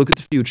 Do we look at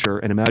the future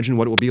and imagine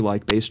what it will be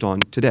like based on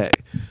today?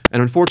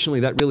 And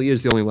unfortunately, that really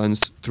is the only lens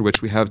through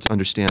which we have to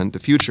understand the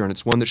future, and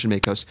it's one that should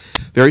make us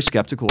very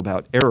skeptical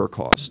about error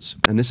costs.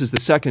 And this is the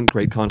second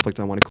great conflict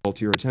I want to call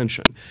to your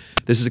attention.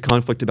 This is a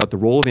conflict about the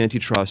role of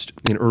antitrust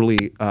in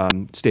early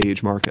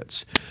stage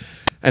markets.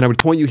 And I would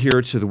point you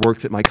here to the work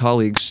that my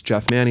colleagues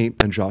Jeff Manny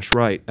and Josh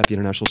Wright at the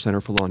International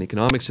Center for Law and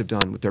Economics have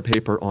done with their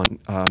paper on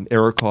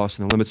error costs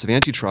and the limits of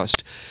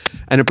antitrust,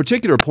 and in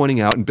particular pointing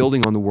out and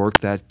building on the work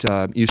that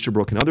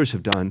Easterbrook and others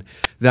have done,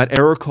 that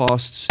error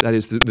costs, that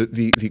is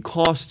the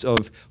costs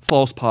of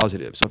false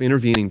positives, of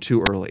intervening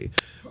too early,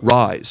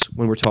 rise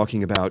when we're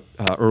talking about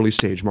early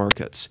stage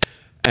markets.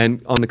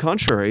 And on the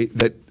contrary,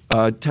 that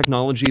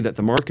technology, that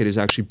the market is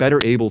actually better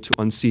able to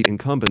unseat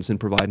incumbents and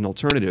provide an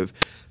alternative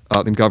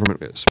than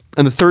government is.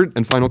 And the third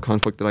and final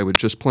conflict that I would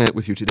just plant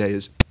with you today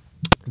is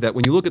that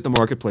when you look at the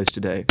marketplace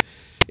today,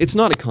 it's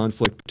not a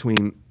conflict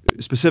between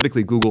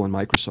specifically Google and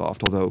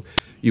Microsoft, although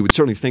you would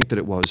certainly think that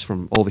it was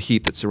from all the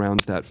heat that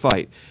surrounds that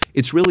fight.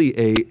 It's really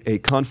a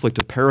conflict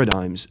of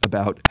paradigms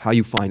about how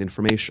you find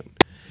information.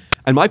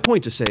 And my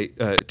point to say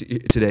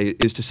today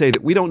is to say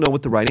that we don't know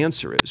what the right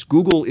answer is.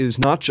 Google is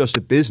not just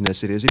a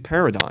business, it is a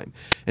paradigm.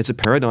 It's a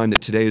paradigm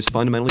that today is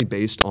fundamentally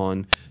based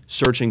on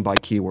searching by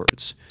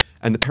keywords.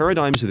 And the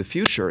paradigms of the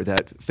future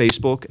that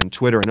Facebook and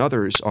Twitter and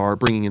others are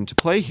bringing into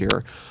play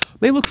here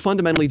may look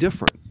fundamentally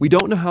different. We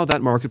don't know how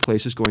that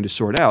marketplace is going to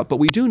sort out, but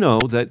we do know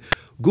that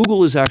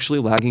Google is actually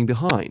lagging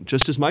behind,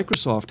 just as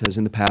Microsoft has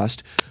in the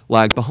past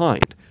lagged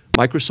behind.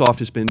 Microsoft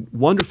has been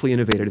wonderfully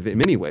innovative in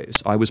many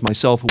ways. I was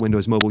myself a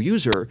Windows Mobile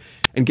user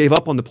and gave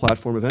up on the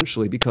platform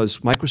eventually because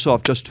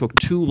Microsoft just took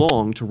too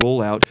long to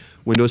roll out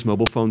Windows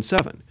Mobile Phone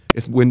 7.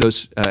 If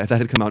that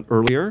had come out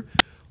earlier,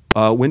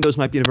 Windows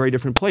might be in a very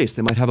different place.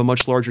 They might have a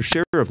much larger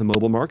share of the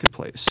mobile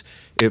marketplace.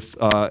 If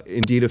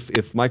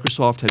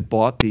Microsoft had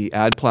bought the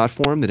ad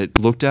platform that it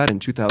looked at in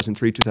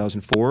 2003,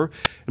 2004,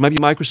 it might be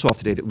Microsoft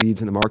today that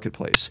leads in the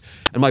marketplace.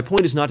 And my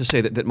point is not to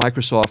say that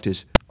Microsoft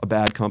is a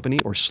bad company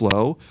or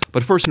slow,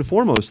 but first and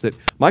foremost that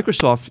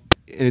Microsoft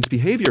in its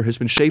behavior has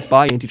been shaped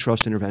by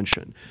antitrust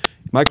intervention.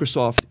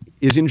 Microsoft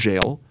is in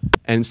jail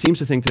and seems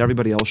to think that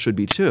everybody else should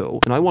be too.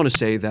 And I want to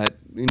say that,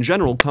 in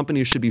general,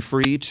 companies should be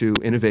free to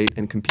innovate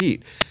and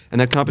compete.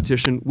 And that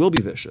competition will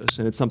be vicious.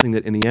 And it's something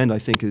that, in the end, I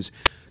think is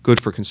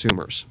good for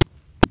consumers.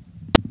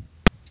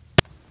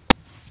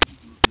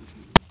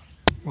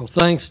 Well,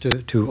 thanks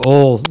to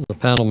all the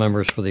panel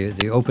members for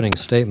the opening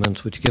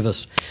statements, which give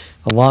us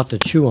a lot to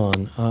chew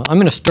on. I'm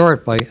going to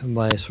start by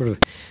sort of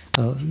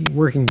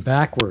working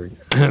backward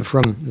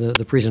from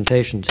the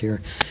presentations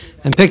here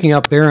and picking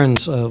up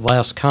Baron's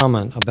last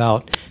comment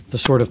about the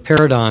sort of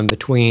paradigm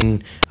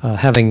between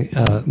having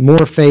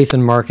more faith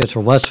in markets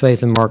or less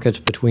faith in markets,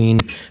 between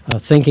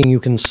thinking you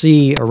can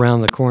see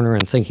around the corner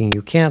and thinking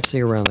you can't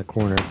see around the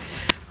corner.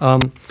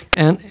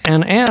 And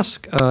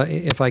ask,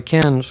 if I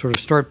can, sort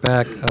of start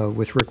back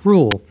with Rick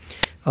Rule,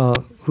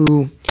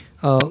 who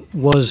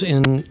was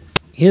in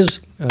his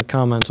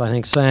comments, I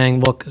think,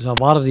 saying, look, a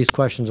lot of these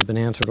questions have been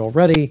answered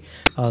already.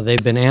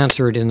 They've been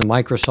answered in the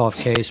Microsoft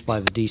case by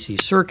the D.C.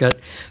 Circuit.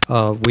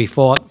 We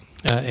fought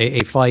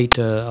a fight,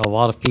 a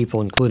lot of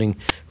people, including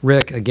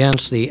Rick,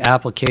 against the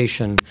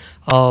application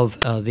of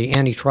the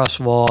antitrust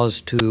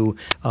laws to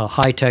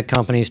high-tech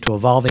companies, to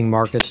evolving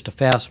markets, to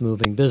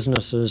fast-moving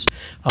businesses.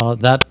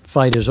 That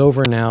fight is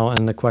over now,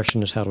 and the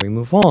question is, how do we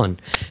move on?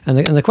 And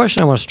the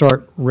question I want to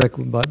start, Rick,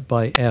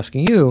 by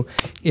asking you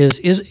is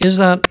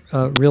that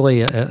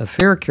really a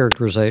fair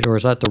characterization, or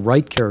is that the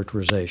right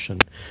characterization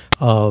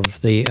of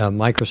the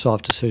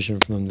Microsoft decision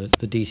from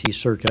the D.C.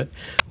 Circuit?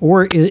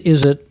 Or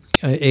is it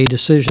a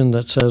decision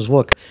that says,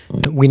 look,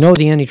 we know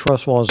the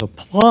antitrust laws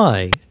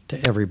apply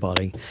to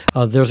everybody.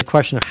 There's a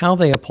question of how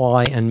they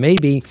apply, and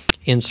maybe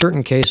in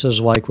certain cases,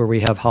 like where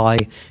we have high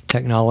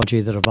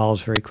technology that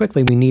evolves very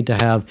quickly, we need to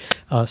have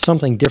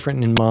something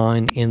different in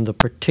mind in the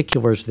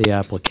particulars of the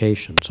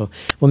application. So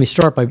let me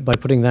start by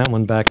putting that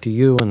one back to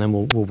you, and then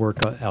we'll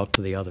work out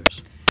to the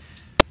others.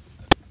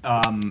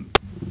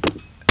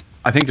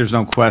 I think there's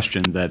no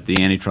question that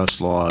the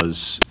antitrust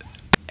laws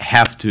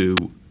have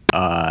to,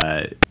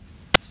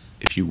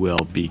 if you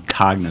will, be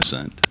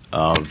cognizant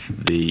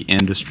of the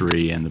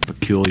industry and the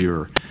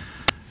peculiar,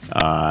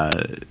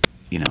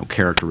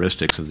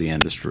 characteristics of the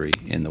industry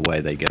in the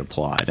way they get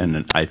applied.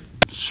 And I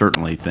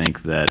certainly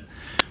think that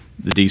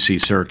the D.C.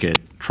 Circuit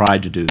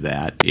tried to do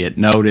that. It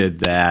noted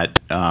that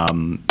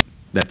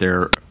that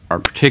there are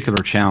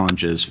particular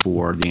challenges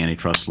for the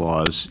antitrust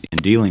laws in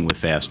dealing with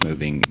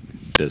fast-moving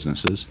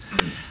businesses.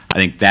 I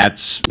think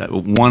that's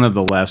one of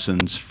the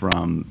lessons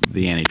from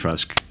the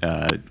antitrust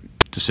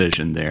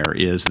decision. There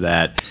is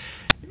that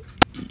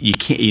you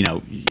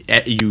can't,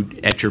 at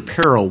your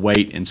peril,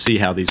 wait and see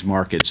how these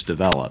markets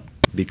develop,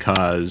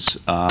 because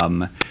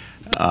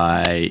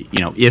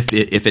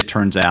if it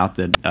turns out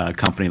that a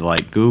company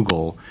like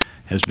Google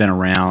has been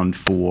around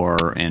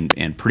for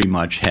and pretty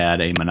much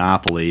had a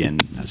monopoly,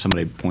 and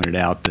somebody pointed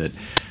out that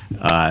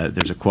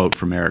there's a quote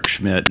from Eric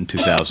Schmidt in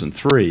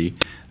 2003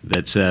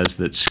 that says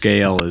that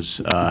scale is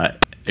a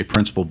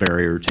principal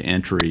barrier to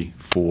entry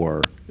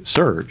for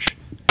search.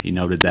 He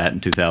noted that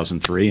in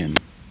 2003, and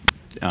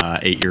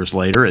 8 years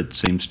later, it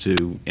seems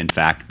to, in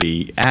fact,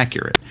 be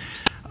accurate.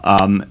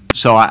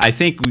 So I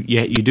think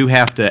you do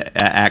have to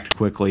act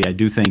quickly. I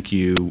do think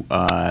you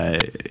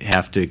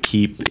have to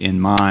keep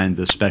in mind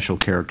the special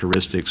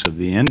characteristics of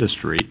the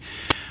industry.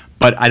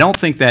 But I don't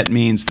think that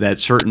means that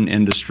certain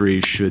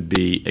industries should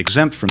be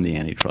exempt from the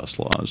antitrust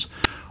laws,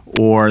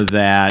 or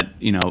that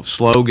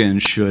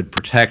slogans should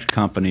protect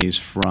companies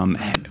from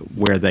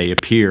where they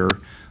appear.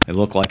 They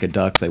look like a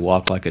duck, they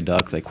walk like a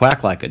duck, they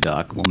quack like a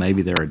duck. Well,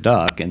 maybe they're a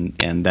duck, and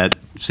that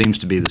seems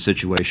to be the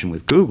situation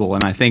with Google.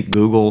 And I think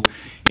Google,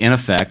 in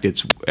effect,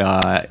 it's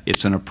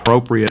an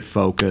appropriate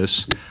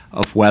focus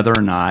of whether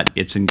or not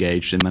it's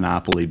engaged in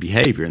monopoly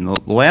behavior. And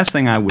the last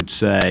thing I would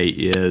say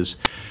is,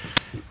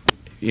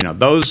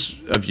 those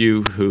of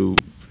you who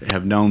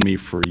have known me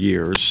for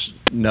years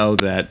know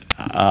that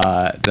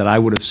that I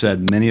would have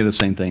said many of the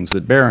same things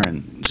that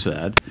Barron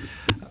said.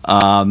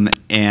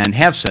 And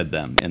have said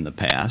them in the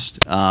past.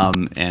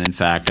 And in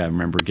fact, I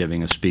remember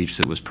giving a speech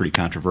that was pretty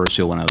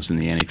controversial when I was in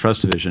the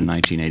Antitrust Division in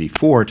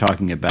 1984,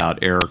 talking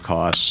about error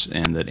costs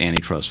and that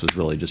antitrust was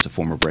really just a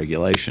form of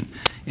regulation.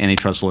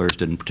 Antitrust lawyers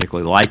didn't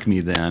particularly like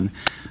me then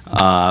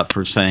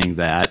for saying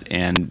that,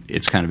 and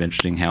it's kind of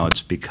interesting how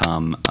it's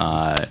become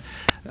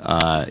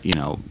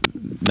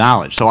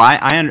knowledge. So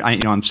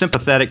I'm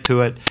sympathetic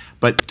to it,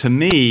 but to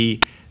me,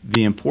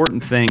 the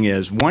important thing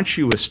is, once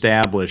you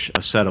establish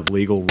a set of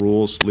legal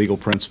rules, legal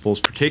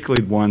principles,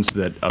 particularly ones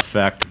that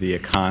affect the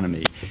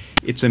economy,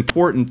 it's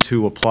important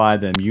to apply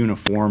them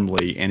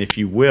uniformly, and if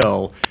you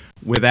will,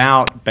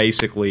 without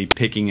basically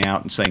picking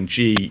out and saying,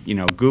 gee,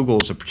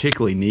 Google's a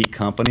particularly neat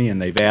company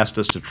and they've asked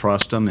us to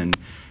trust them, and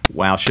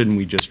wow, shouldn't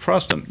we just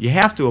trust them? You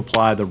have to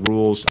apply the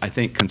rules, I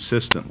think,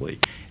 consistently,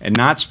 and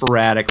not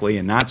sporadically,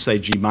 and not say,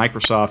 gee,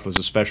 Microsoft was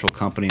a special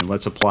company and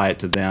let's apply it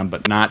to them,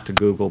 but not to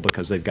Google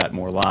because they've got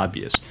more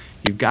lobbyists.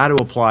 You've got to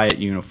apply it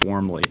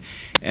uniformly.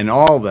 And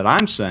all that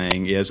I'm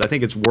saying is I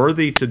think it's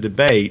worthy to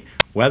debate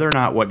whether or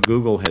not what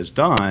Google has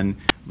done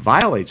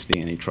violates the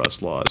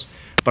antitrust laws.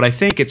 But I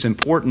think it's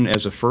important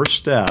as a first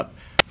step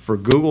for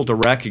Google to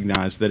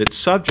recognize that it's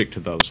subject to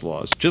those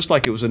laws, just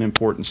like it was an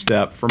important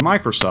step for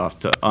Microsoft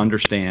to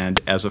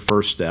understand as a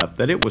first step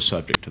that it was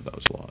subject to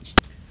those laws.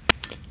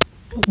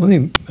 Let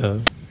me,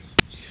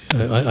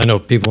 I know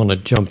people want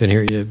to jump in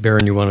here.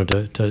 Barron, you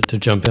wanted to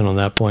jump in on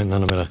that point, and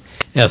then I'm going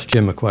to ask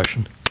Jim a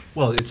question.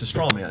 Well, it's a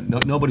straw man.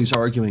 Nobody's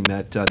arguing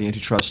that the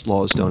antitrust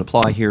laws don't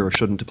apply here or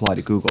shouldn't apply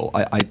to Google.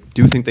 I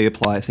do think they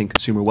apply. I think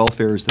consumer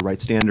welfare is the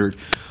right standard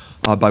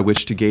by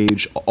which to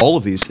gauge all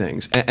of these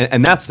things.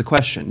 And that's the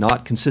question,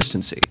 not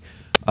consistency.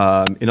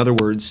 In other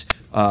words,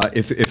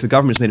 if the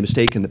government's made a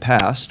mistake in the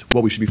past,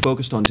 what we should be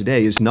focused on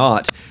today is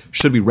not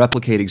should we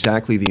replicate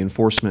exactly the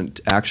enforcement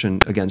action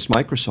against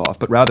Microsoft,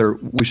 but rather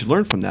we should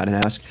learn from that and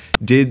ask,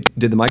 did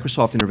the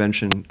Microsoft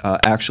intervention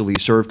actually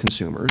serve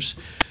consumers?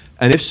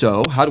 And if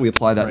so, how do we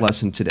apply that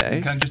lesson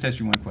today? Can I just ask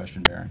you one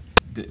question, Barron?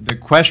 The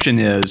question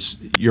is,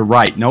 you're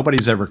right,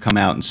 nobody's ever come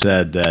out and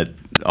said that,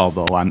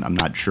 although I'm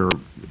not sure,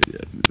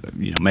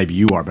 maybe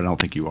you are, but I don't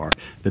think you are,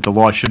 that the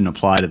law shouldn't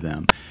apply to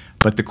them.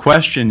 But the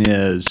question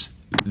is,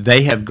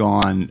 they have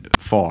gone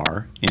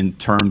far in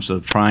terms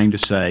of trying to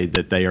say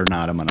that they are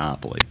not a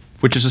monopoly,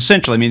 which is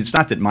essentially, it's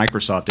not that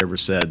Microsoft ever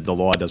said the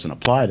law doesn't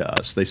apply to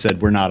us. They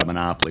said we're not a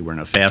monopoly. We're in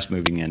a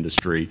fast-moving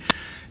industry.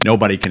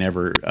 nobody can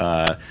ever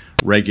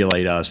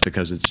regulate us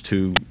because it's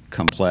too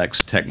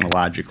complex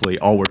technologically.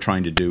 All we're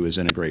trying to do is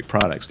integrate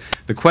products.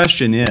 The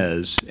question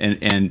is,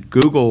 and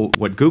Google,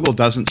 what Google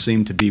doesn't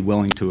seem to be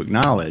willing to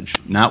acknowledge,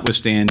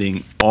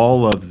 notwithstanding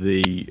all of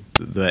the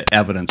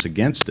evidence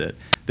against it,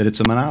 that it's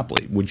a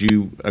monopoly. Would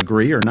you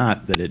agree or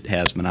not that it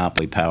has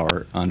monopoly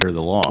power under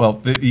the law? Well,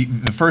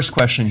 the first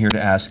question here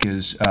to ask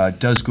is,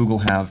 does Google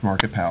have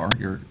market power?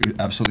 You're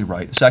absolutely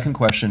right. The second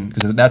question,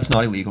 because that's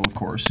not illegal, of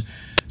course.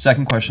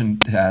 Second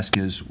question to ask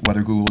is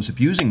whether Google is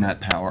abusing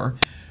that power.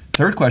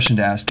 Third question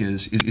to ask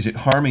is it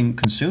harming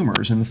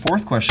consumers? And the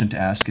fourth question to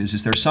ask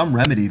is there some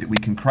remedy that we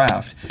can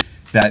craft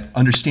that,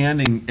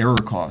 understanding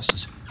error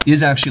costs,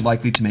 is actually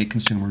likely to make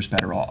consumers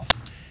better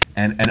off?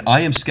 And I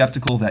am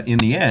skeptical that in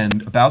the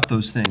end, about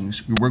those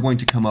things, we're going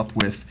to come up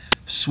with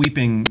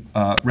sweeping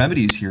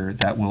remedies here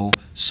that will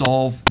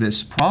solve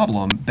this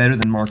problem better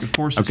than market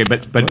forces. Okay,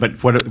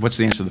 but what's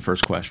the answer to the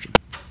first question?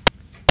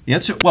 The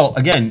answer, well,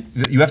 again,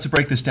 you have to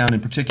break this down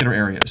in particular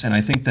areas. And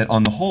I think that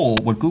on the whole,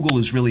 what Google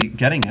is really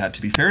getting at,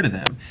 to be fair to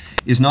them,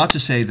 is not to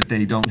say that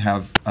they don't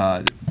have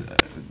a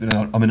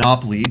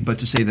monopoly, but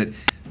to say that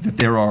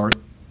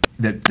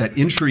that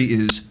entry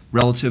is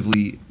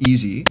relatively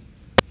easy.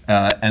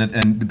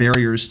 And the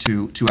barriers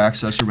to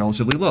access are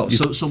relatively low.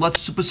 So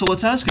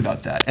let's ask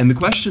about that. And the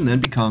question then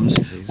becomes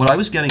what I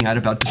was getting at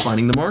about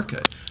defining the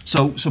market.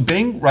 So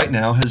Bing right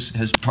now has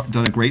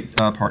done a great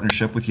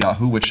partnership with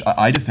Yahoo, which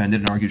I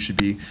defended and argued should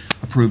be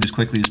approved as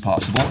quickly as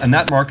possible. And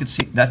that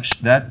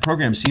that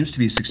program seems to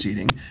be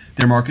succeeding.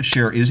 Their market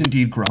share is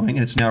indeed growing,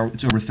 and it's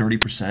over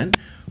 30%,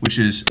 which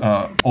is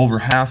over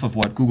half of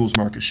what Google's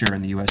market share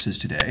in the U.S. is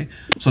today.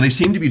 So they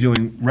seem to be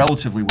doing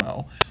relatively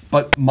well.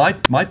 But my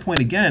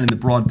point again in the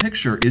broad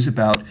picture is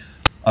about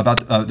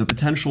the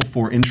potential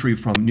for entry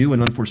from new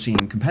and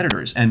unforeseen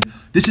competitors. And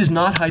this is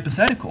not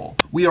hypothetical.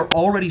 We are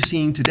already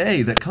seeing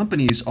today that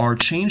companies are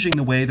changing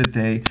the way that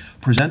they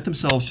present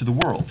themselves to the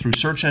world through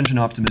search engine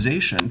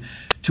optimization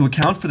to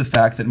account for the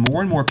fact that more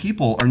and more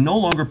people are no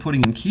longer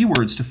putting in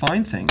keywords to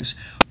find things,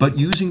 but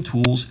using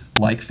tools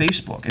like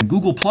Facebook. And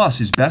Google Plus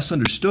is best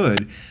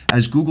understood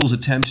as Google's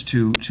attempts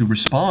to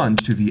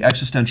respond to the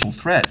existential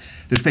threat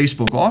that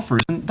Facebook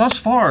offers. And thus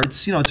far,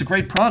 it's a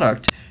great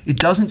product. It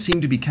doesn't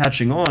seem to be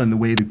catching on in the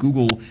way that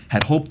Google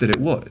had hoped that it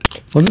would.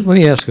 Well, let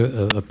me ask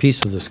a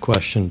piece of this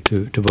question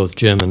to both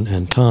Jim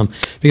and Tom,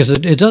 because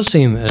it does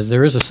seem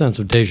there is a sense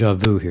of deja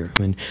vu here.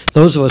 I mean,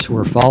 those of us who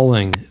are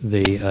following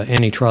the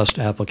antitrust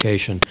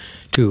application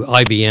to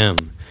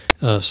IBM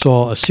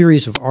saw a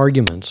series of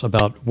arguments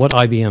about what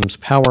IBM's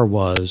power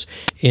was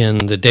in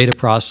the data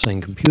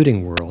processing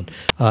computing world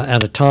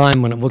at a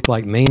time when it looked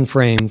like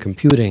mainframe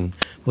computing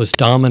was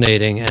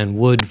dominating and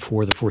would,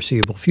 for the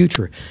foreseeable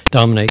future,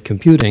 dominate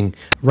computing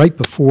right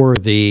before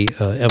the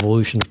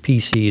evolution of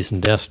PCs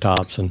and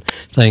desktops and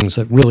things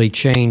that really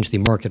changed the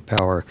market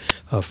power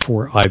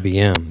for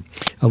IBM.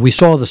 We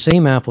saw the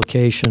same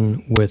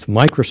application with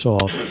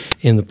Microsoft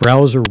in the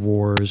browser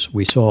wars.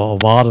 We saw a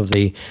lot of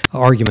the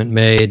argument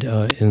made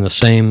in the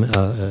same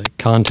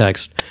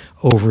context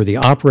over the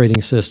operating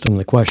system,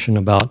 the question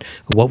about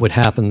what would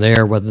happen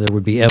there, whether there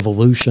would be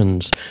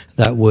evolutions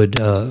that would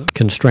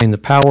constrain the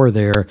power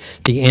there.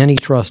 The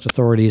antitrust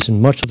authorities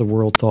in much of the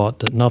world thought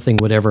that nothing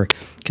would ever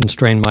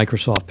constrain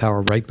Microsoft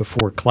power right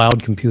before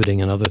cloud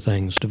computing and other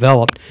things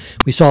developed.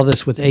 We saw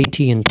this with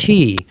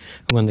AT&T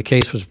when the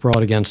case was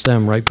brought against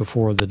them right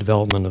before the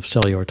development of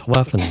cellular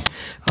telephony.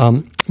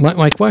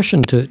 My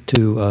question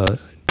to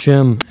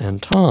Jim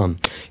and Tom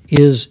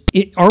is,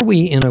 are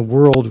we in a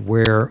world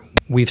where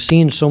we've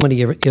seen so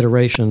many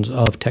iterations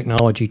of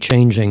technology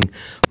changing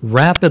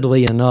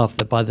rapidly enough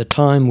that by the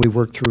time we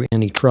work through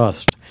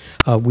antitrust,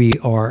 we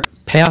are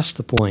past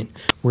the point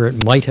where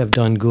it might have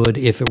done good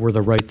if it were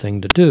the right thing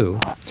to do?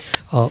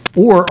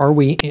 Or are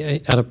we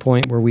at a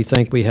point where we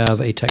think we have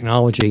a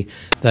technology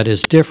that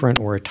is different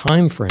or a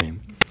time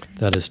frame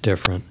that is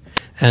different?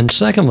 And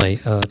secondly,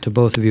 to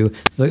both of you,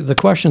 the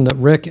question that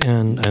Rick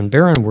and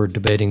Barron were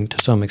debating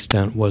to some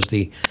extent was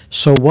the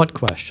so what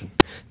question.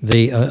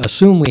 The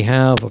assume we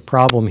have a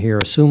problem here,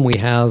 assume we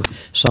have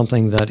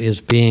something that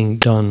is being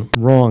done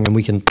wrong, and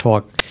we can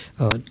talk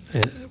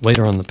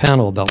later on the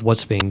panel about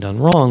what's being done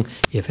wrong,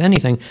 if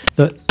anything.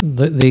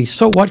 The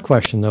so what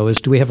question, though,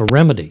 is do we have a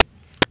remedy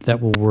that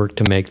will work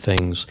to make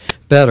things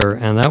better?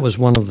 And that was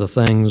one of the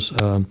things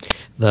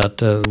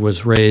that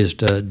was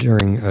raised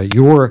during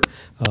your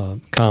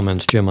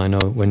comments, Jim, I know,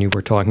 when you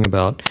were talking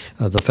about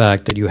the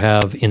fact that you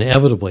have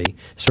inevitably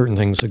certain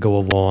things that go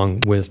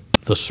along with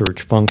the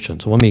search function.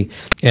 So let me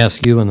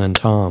ask you and then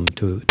Tom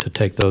to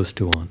take those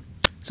two on.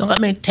 So let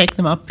me take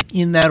them up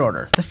in that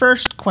order. The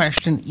first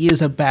question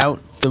is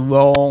about the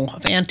role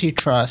of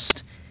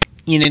antitrust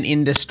in an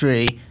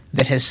industry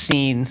that has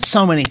seen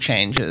so many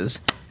changes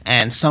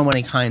and so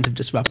many kinds of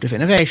disruptive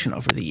innovation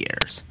over the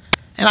years.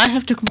 And I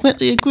have to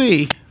completely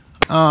agree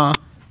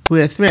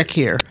with Rick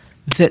here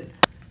that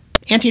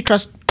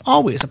antitrust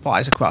always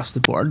applies across the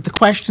board. The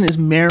question is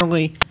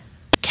merely,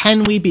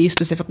 can we be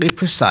specifically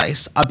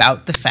precise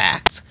about the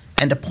facts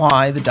and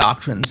apply the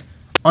doctrines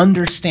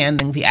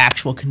understanding the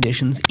actual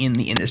conditions in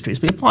the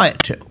industries we apply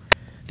it to.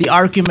 The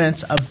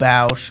arguments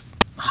about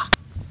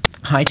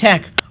high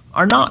tech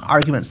are not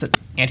arguments that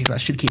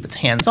antitrust should keep its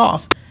hands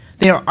off.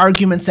 They are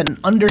arguments that in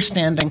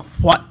understanding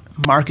what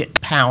market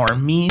power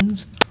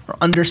means, or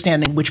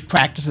understanding which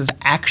practices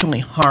actually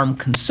harm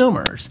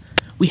consumers,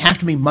 we have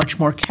to be much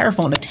more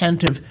careful and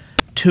attentive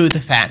to the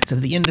facts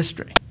of the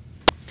industry.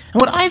 And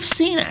what I've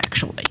seen,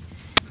 actually,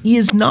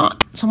 is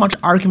not so much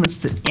arguments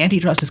that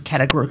antitrust is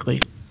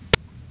categorically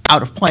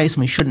out of place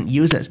and we shouldn't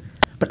use it,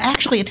 but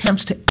actually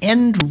attempts to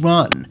end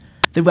run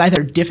the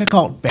rather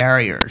difficult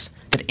barriers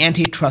that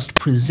antitrust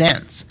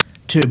presents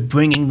to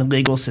bringing the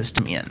legal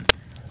system in.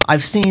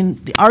 I've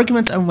seen the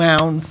arguments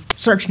around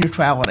search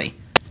neutrality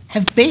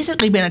have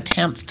basically been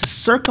attempts to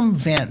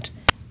circumvent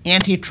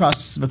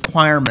antitrust's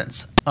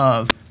requirements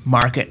of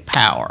market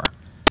power,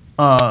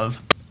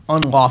 of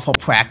unlawful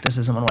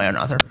practices in one way or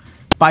another,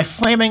 by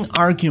framing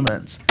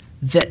arguments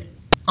that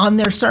on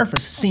their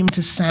surface seem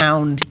to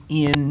sound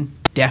in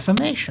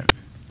defamation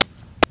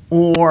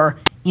or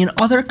in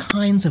other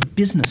kinds of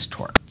business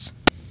torts.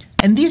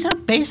 And these are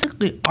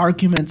basically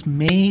arguments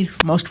made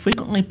most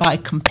frequently by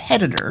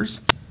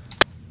competitors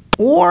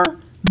or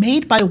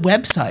made by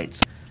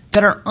websites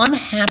that are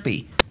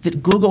unhappy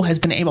that Google has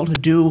been able to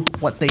do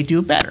what they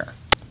do better.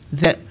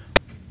 That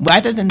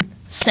rather than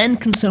send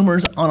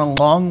consumers on a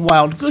long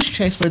wild goose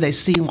chase where they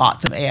see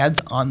lots of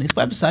ads on these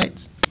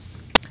websites,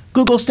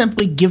 Google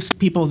simply gives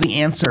people the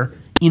answer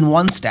in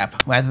one step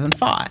rather than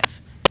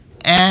 5,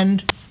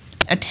 and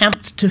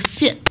attempts to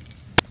fit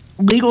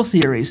legal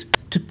theories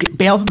to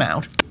bail them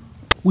out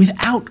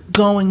without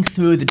going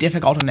through the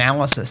difficult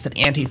analysis that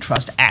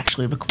antitrust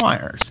actually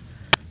requires.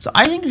 So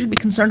I think you should be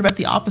concerned about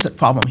the opposite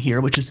problem here,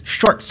 which is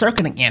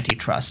short-circuiting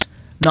antitrust,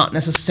 not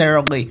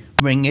necessarily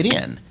bringing it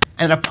in,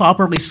 and a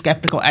properly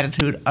skeptical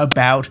attitude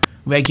about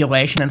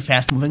regulation and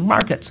fast-moving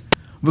markets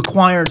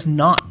requires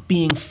not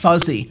being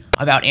fuzzy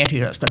about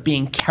antitrust, but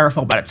being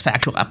careful about its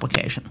factual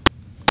application.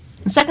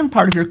 The second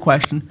part of your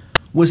question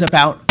was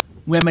about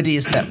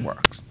remedies that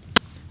works.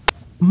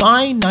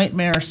 My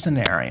nightmare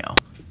scenario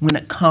when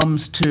it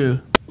comes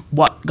to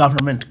what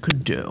government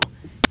could do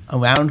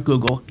around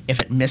Google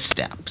if it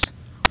missteps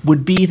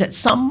would be that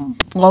some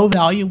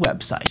low-value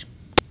website,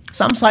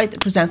 some site that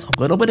presents a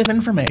little bit of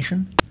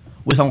information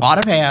with a lot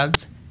of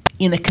ads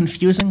in a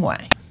confusing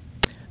way,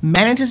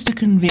 manages to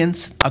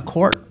convince a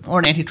court or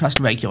an antitrust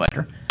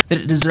regulator that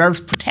it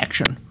deserves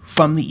protection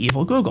from the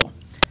evil Google.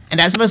 And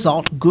as a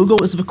result,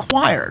 Google is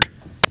required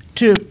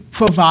to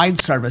provide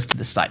service to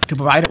the site, to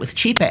provide it with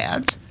cheap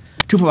ads,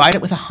 to provide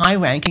it with a high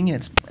ranking in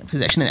its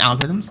position in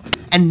algorithms,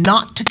 and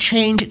not to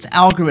change its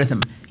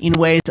algorithm in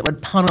ways that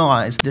would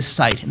penalize this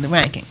site in the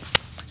rankings,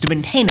 to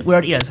maintain it where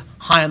it is,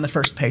 high on the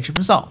first page of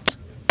results.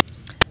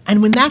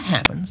 And when that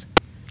happens,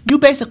 you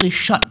basically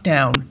shut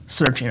down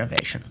search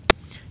innovation.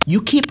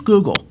 You keep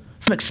Google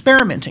from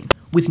experimenting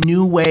with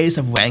new ways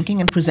of ranking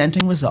and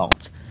presenting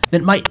results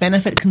that might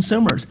benefit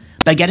consumers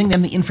by getting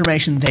them the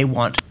information they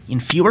want in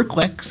fewer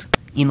clicks,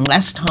 in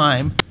less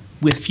time,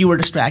 with fewer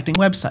distracting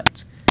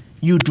websites.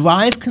 You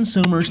drive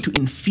consumers to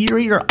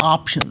inferior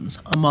options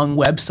among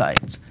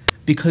websites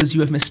because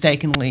you have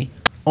mistakenly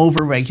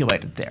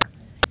overregulated there.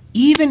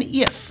 Even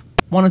if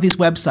one of these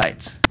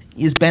websites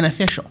is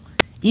beneficial,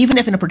 even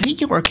if in a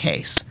particular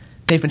case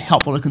they've been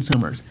helpful to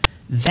consumers,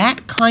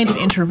 that kind of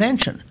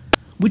intervention,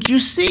 which you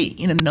see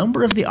in a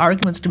number of the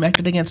arguments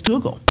directed against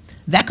Google,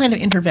 that kind of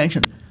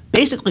intervention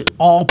basically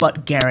all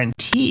but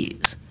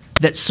guarantees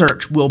that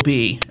search will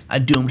be a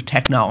doomed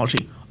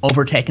technology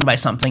overtaken by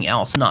something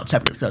else not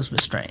subject to those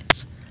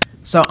restraints.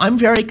 So I'm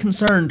very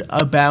concerned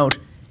about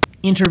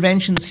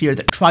interventions here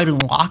that try to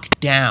lock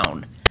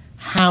down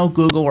how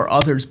Google or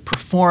others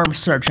perform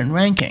search and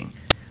ranking,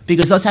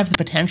 because those have the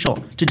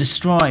potential to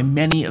destroy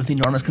many of the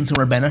enormous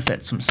consumer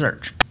benefits from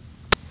search.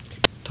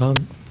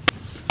 Tom?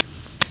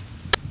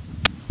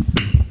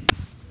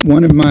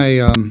 One of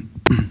my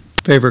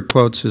favorite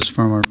quotes is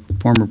from our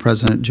former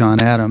President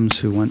John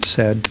Adams, who once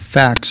said,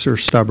 "Facts are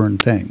stubborn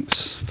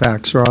things.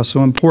 Facts are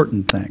also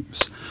important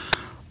things."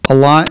 A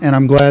lot, and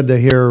I'm glad to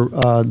hear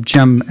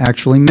Jim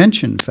actually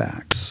mention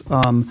facts.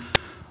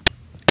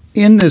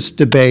 In this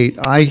debate,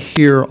 I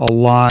hear a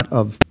lot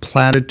of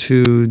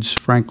platitudes,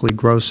 frankly,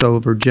 gross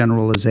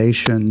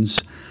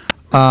overgeneralizations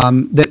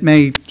that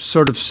may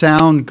sort of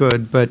sound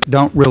good, but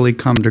don't really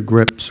come to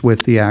grips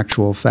with the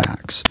actual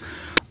facts.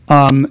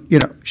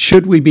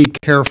 Should we be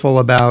careful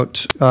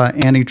about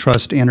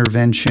antitrust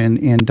intervention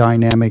in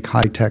dynamic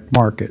high-tech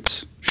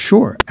markets?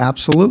 Sure,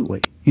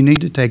 absolutely. You need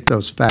to take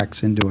those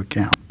facts into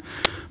account.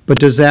 But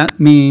does that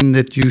mean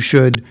that you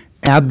should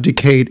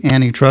abdicate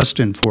antitrust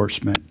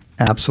enforcement?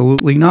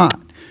 Absolutely not.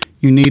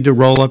 You need to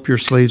roll up your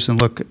sleeves and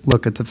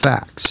look at the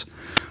facts.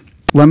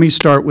 Let me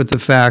start with the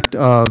fact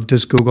of,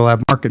 does Google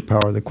have market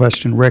power? The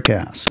question Rick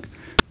asked.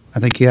 I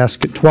think he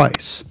asked it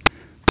twice.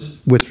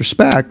 With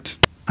respect,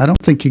 I don't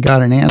think you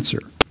got an answer.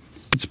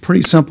 It's a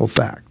pretty simple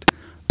fact.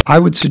 I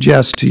would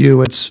suggest to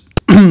you it's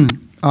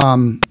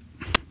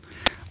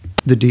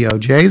The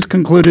DOJ has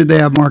concluded they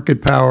have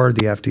market power.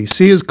 The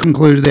FTC has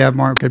concluded they have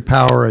market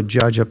power. A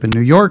judge up in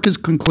New York has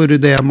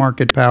concluded they have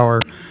market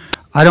power.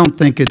 I don't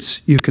think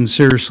you can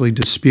seriously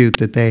dispute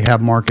that they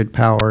have market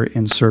power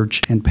in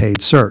search and paid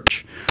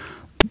search.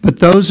 But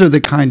those are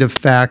the kind of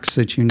facts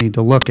that you need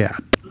to look at.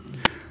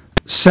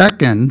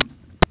 Second,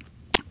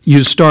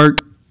 you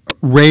start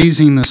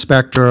raising the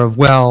specter of,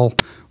 well,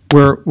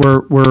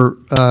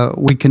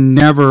 we can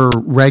never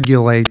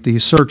regulate the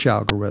search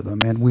algorithm,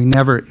 and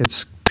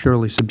it's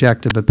purely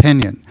subjective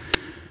opinion.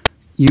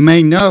 You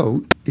may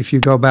note, if you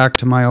go back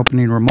to my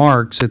opening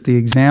remarks, that the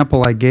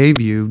example I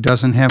gave you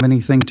doesn't have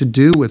anything to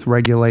do with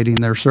regulating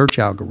their search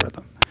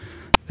algorithm.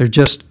 They're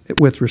just,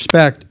 with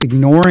respect,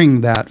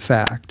 ignoring that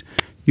fact.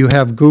 You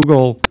have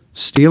Google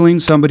stealing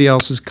somebody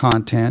else's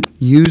content,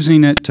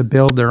 using it to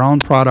build their own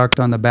product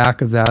on the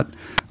back of that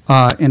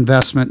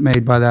investment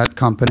made by that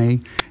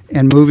company,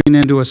 and moving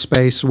into a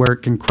space where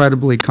it can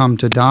credibly come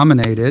to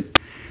dominate it.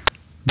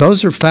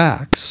 Those are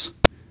facts.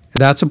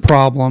 That's a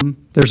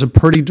problem. There's a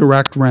pretty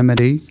direct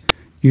remedy.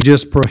 You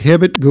just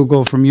prohibit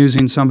Google from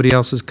using somebody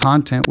else's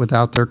content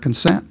without their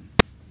consent.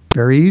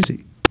 Very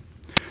easy.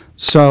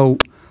 So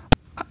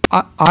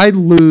I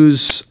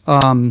lose,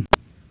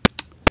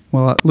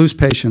 lose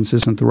patience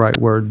isn't the right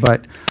word,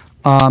 but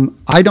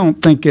I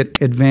don't think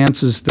it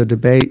advances the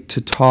debate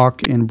to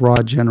talk in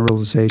broad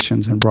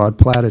generalizations and broad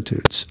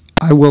platitudes.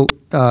 I will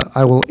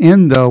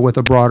end, though, with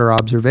a broader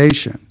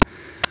observation.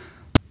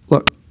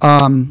 Look,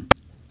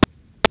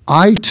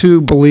 I,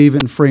 too, believe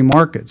in free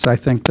markets. I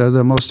think they're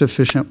the most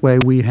efficient way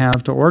we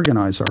have to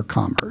organize our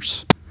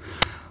commerce.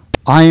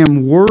 I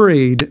am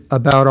worried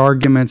about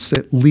arguments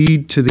that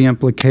lead to the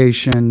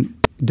implication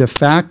de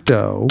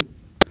facto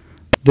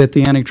that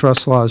the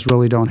antitrust laws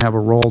really don't have a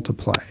role to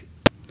play.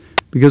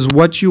 Because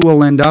what you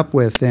will end up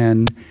with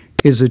then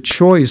is a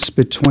choice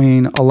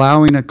between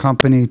allowing a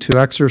company to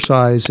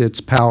exercise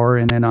its power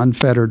in an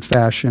unfettered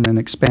fashion and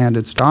expand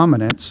its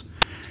dominance,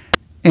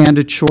 and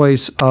a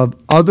choice of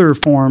other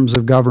forms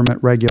of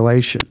government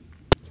regulation.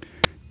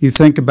 You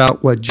think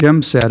about what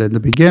Jim said in the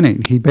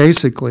beginning. He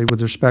basically,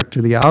 with respect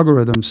to the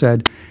algorithm,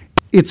 said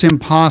it's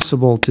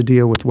impossible to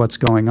deal with what's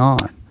going on.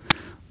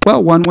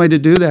 Well, one way to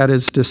do that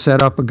is to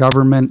set up a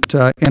government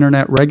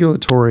internet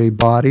regulatory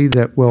body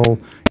that will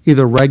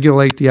either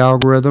regulate the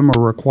algorithm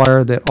or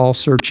require that all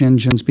search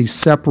engines be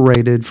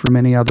separated from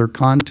any other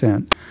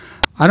content.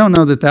 I don't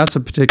know that that's a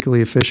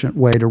particularly efficient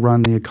way to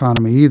run the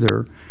economy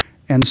either.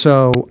 And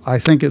so I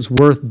think it's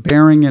worth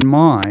bearing in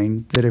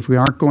mind that if we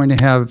aren't going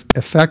to have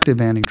effective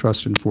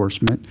antitrust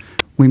enforcement,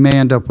 we may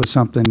end up with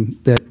something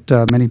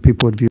that many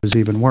people would view as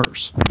even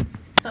worse.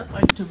 I'd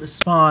like to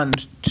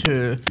respond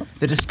to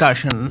the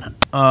discussion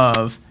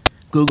of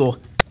Google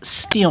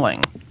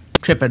stealing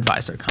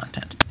TripAdvisor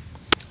content.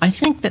 I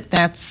think that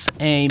that's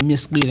a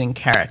misleading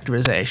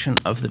characterization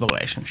of the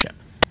relationship.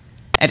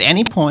 At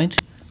any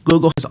point,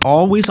 Google has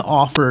always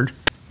offered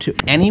to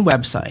any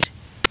website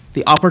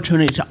the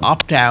opportunity to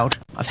opt out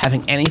of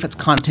having any of its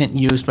content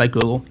used by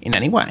Google in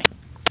any way.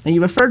 Now,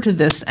 you referred to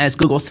this as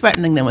Google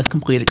threatening them with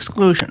complete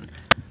exclusion,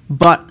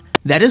 but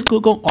that is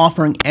Google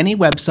offering any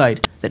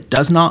website that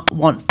does not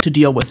want to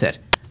deal with it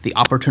the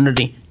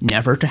opportunity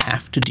never to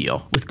have to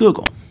deal with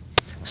Google.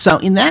 So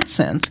in that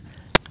sense,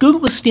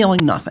 Google is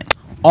stealing nothing.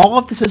 All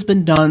of this has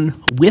been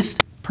done with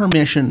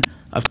permission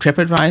of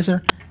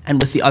TripAdvisor and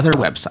with the other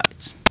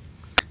websites.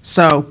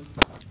 So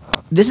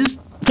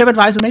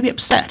TripAdvisor may be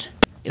upset.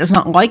 It does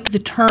not like the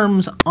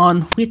terms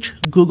on which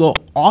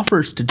Google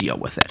offers to deal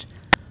with it,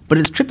 but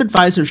it's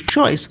TripAdvisor's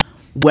choice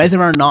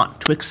whether or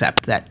not to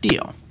accept that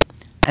deal.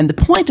 And the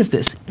point of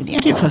this, in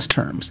antitrust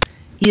terms,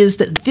 is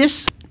that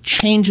this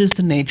changes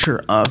the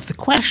nature of the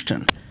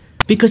question,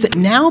 because it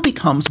now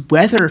becomes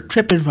whether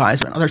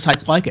TripAdvisor and other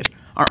sites like it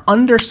are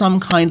under some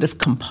kind of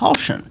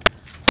compulsion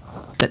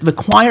that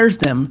requires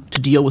them to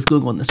deal with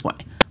Google in this way,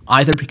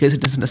 either because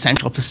it is an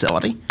essential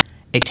facility,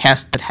 a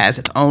test that has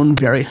its own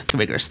very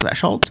rigorous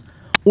thresholds,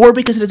 or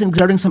because it is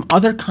exerting some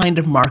other kind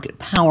of market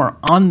power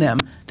on them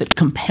that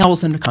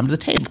compels them to come to the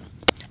table.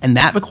 And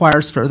that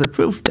requires further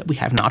proof that we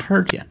have not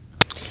heard yet.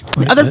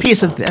 The other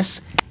piece of this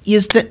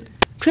is that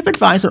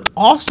TripAdvisor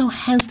also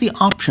has the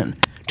option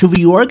to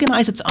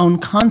reorganize its own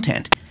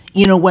content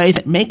in a way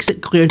that makes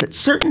it clear that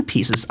certain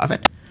pieces of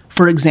it,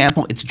 for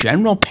example, its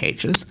general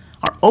pages,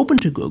 are open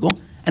to Google,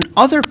 and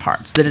other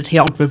parts, the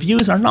detailed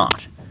reviews, are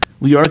not.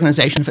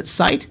 Reorganization of its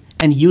site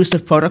and use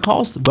of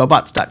protocols, the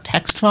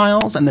robots.txt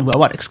files and the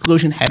robot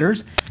exclusion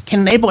headers, can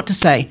enable it to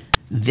say,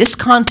 this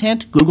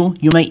content, Google,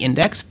 you may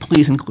index,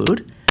 please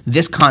include.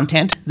 This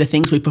content, the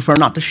things we prefer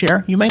not to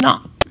share, you may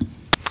not.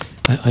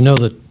 I know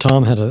that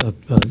Tom had a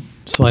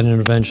slight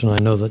intervention. I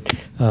know that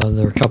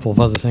there are a couple of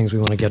other things we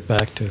want to get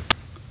back to.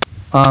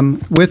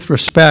 With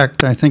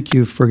respect, I think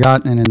you've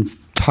forgotten an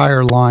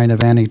entire line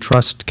of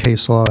antitrust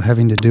case law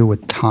having to do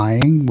with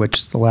tying,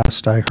 which the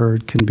last I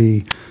heard can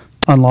be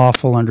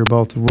unlawful under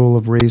both the rule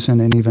of reason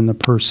and even the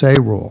per se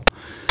rule.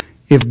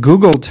 If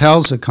Google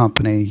tells a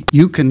company,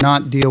 you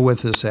cannot deal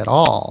with this at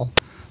all,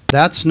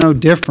 that's no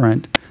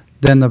different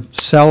than the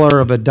seller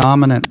of a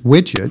dominant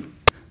widget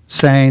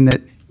saying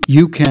that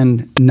you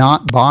can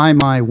not buy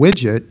my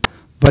widget,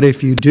 but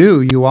if you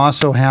do, you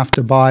also have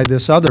to buy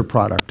this other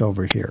product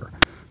over here.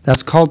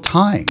 That's called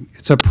tying.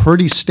 It's a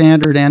pretty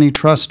standard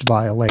antitrust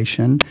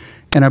violation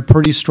and a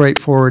pretty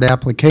straightforward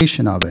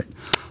application of it.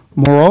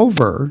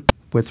 Moreover,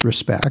 with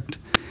respect,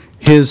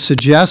 his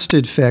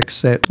suggested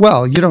fix that,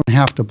 well, you don't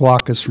have to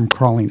block us from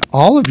crawling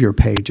all of your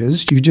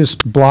pages, you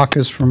just block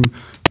us from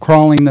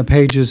crawling the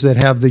pages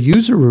that have the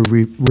user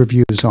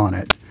reviews on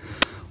it.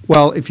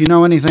 Well, if you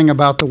know anything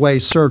about the way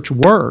search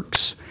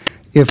works,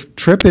 if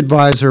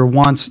TripAdvisor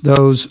wants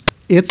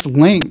its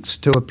links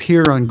to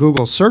appear on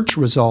Google search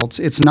results,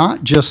 it's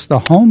not just the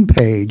home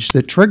page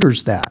that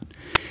triggers that.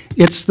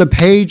 It's the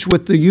page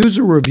with the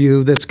user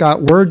review that's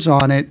got words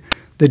on it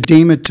that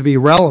deem it to be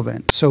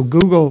relevant. So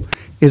Google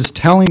is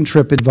telling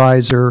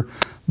TripAdvisor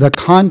the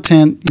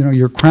content,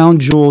 your crown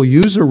jewel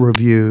user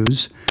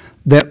reviews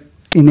that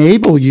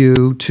enable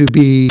you to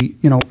be,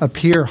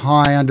 appear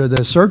high under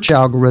the search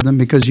algorithm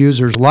because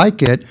users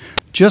like it,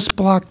 just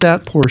block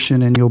that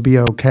portion and you'll be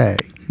okay.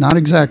 Not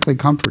exactly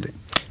comforting.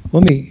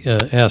 Let me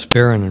ask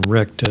Barron and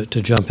Rick to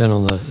jump in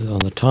on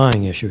the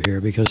tying issue here,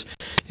 because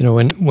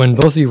when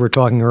both of you were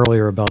talking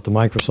earlier about the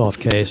Microsoft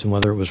case and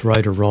whether it was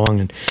right or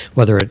wrong and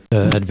whether it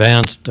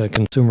advanced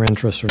consumer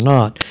interests or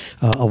not,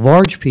 a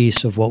large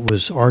piece of what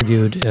was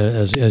argued,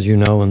 as you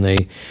know, in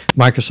the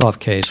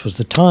Microsoft case was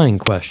the tying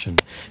question,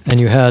 and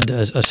you had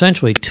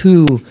essentially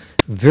two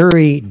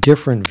very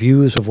different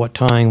views of what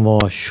tying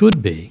law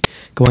should be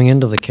going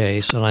into the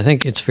case. And I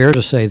think it's fair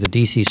to say the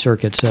D.C.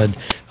 Circuit said,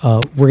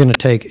 we're going to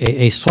take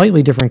a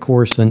slightly different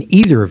course than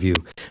either of you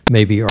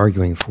may be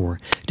arguing for.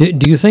 Do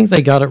you think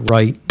they got it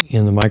right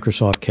in the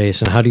Microsoft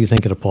case, and how do you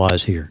think it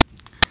applies here?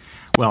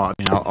 Well, I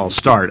mean, I'll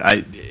start.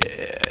 I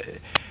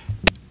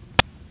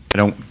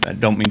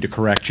don't mean to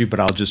correct you, but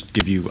I'll just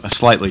give you a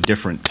slightly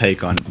different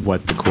take on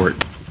what the court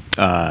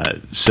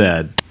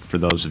said, for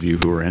those of you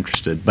who are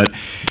interested. But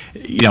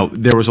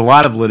there was a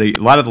lot of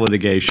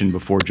litigation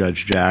before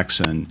Judge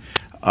Jackson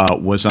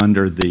was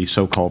under the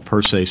so-called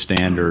per se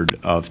standard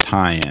of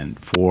tie-in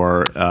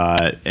for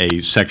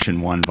a Section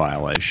 1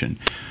 violation.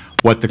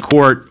 What the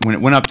court, when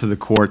it went up to the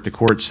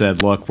court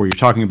said, look, where you're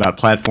talking about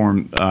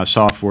platform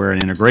software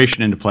and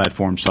integration into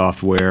platform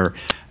software,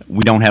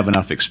 we don't have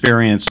enough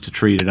experience to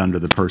treat it under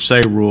the per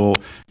se rule.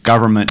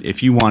 Government,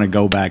 if you want to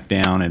go back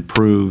down and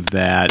prove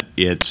that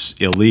it's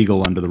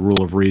illegal under the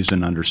rule of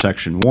reason under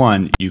Section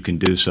 1, you can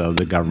do so.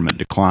 The government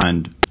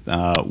declined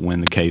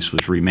when the case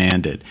was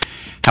remanded.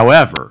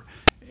 However,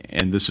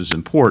 and this is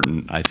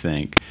important, I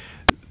think,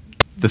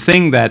 the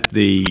thing that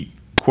the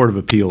Court of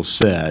Appeals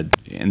said,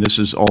 and this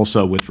is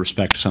also with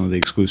respect to some of the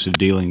exclusive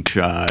dealing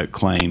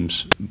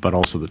claims, but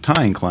also the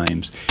tying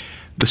claims,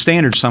 the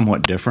standard's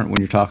somewhat different when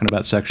you're talking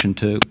about Section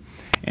 2.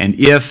 And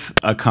if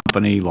a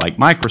company like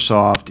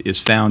Microsoft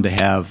is found to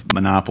have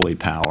monopoly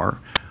power,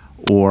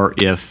 or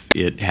if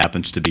it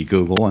happens to be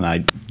Google, and I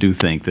do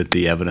think that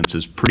the evidence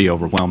is pretty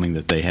overwhelming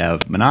that they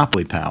have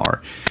monopoly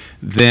power,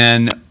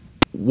 then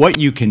what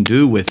you can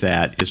do with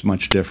that is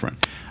much different.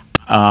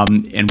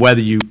 And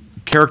whether you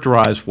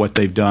characterize what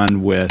they've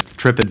done with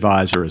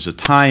TripAdvisor as a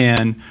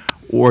tie-in,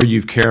 or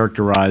you've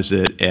characterized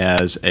it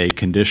as a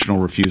conditional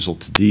refusal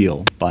to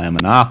deal by a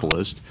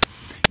monopolist,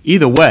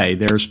 either way,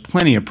 there's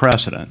plenty of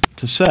precedent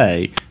to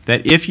say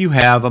that if you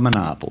have a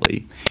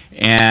monopoly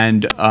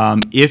and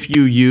if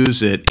you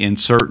use it in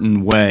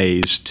certain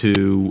ways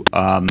to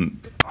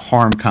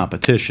harm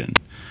competition,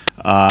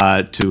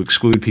 to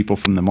exclude people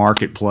from the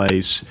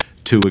marketplace,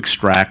 to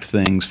extract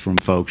things from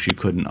folks you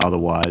couldn't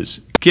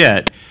otherwise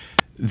get,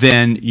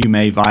 then you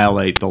may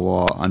violate the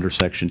law under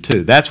Section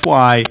 2. That's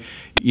why,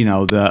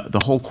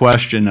 the whole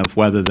question of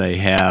whether they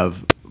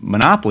have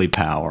monopoly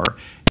power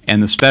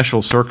and the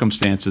special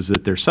circumstances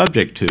that they're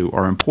subject to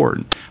are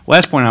important.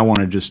 Last point I want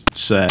to just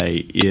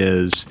say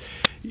is,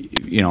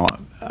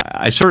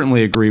 I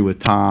certainly agree with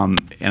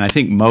Tom, and I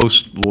think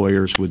most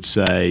lawyers would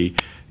say,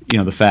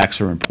 the facts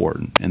are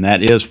important, and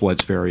that is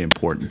what's very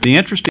important. The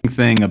interesting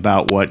thing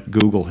about what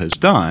Google has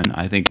done,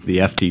 I think the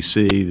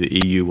FTC,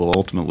 the EU will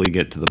ultimately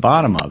get to the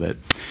bottom of it,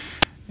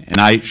 and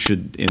I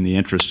should, in the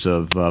interests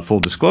of full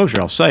disclosure,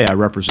 I'll say I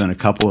represent a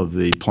couple of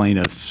the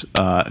plaintiffs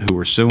who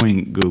are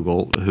suing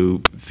Google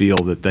who feel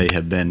that they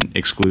have been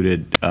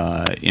excluded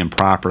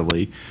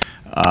improperly,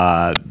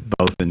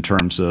 both in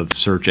terms of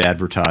search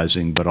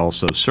advertising but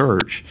also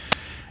search.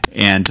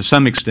 And to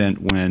some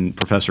extent, when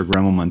Professor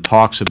Grimmelman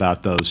talks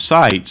about those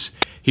sites,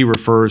 he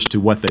refers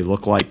to what they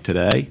look like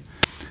today.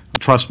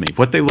 Trust me,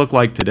 what they look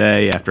like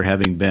today after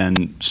having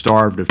been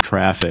starved of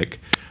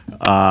traffic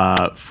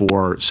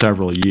for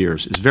several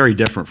years is very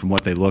different from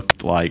what they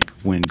looked like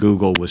when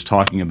Google was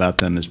talking about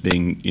them as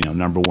being,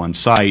 #1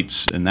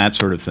 sites and that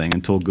sort of thing,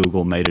 until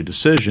Google made a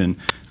decision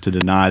to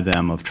deny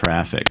them of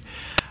traffic.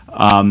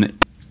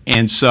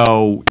 And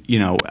so,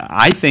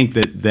 I think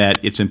that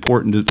it's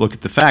important to look at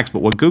the facts,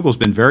 but what Google's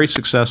been very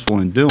successful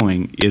in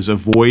doing is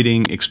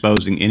avoiding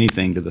exposing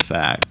anything to the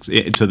facts,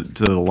 to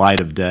the light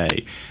of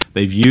day.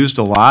 They've used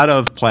a lot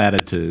of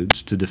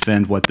platitudes to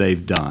defend what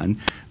they've done.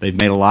 They've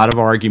made a lot of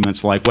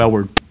arguments like, well,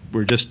 we're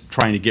we're just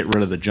trying to get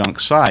rid of the junk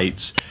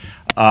sites.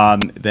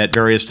 That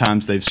various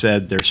times they've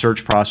said their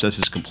search process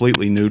is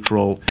completely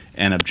neutral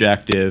and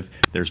objective.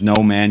 There's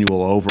no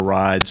manual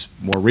overrides.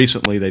 More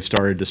recently, they've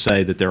started to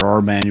say that there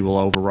are manual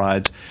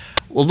overrides.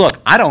 Well, look,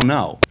 I don't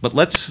know, but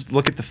let's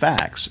look at the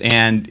facts.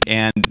 And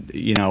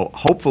you know,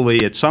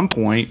 hopefully at some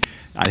point,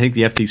 I think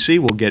the FTC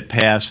will get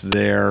past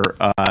their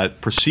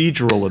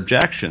procedural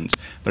objections.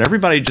 But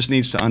everybody just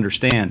needs to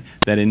understand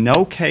that in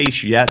no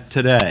case yet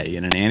today,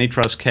 in an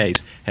antitrust case,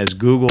 has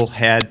Google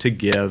had to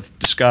give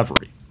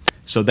discovery.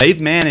 So they've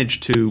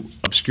managed to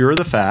obscure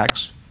the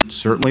facts.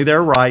 Certainly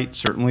they're right.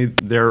 Certainly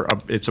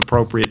it's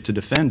appropriate to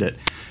defend it.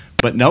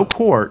 But no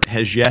court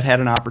has yet had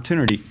an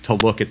opportunity to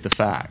look at the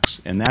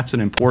facts. And that's an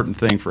important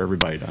thing for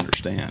everybody to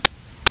understand.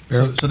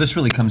 So this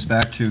really comes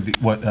back to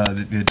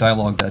the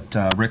dialogue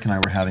that Rick and I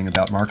were having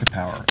about market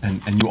power.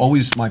 And you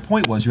always, my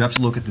point was, you have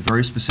to look at the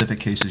very specific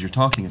cases you're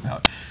talking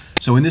about.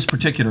 So in this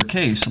particular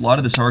case, a lot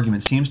of this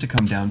argument seems to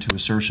come down to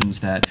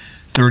assertions that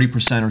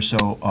 30% or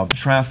so of the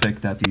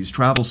traffic that these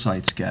travel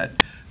sites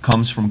get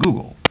comes from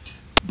Google.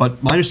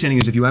 But my understanding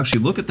is if you actually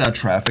look at that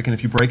traffic and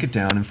if you break it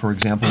down and, for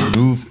example,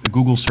 remove the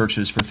Google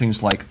searches for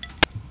things like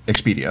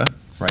Expedia,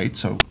 right?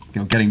 So,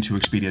 you know, getting to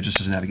Expedia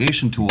just as a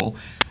navigation tool,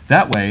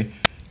 that way,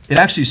 it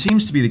actually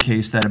seems to be the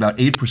case that about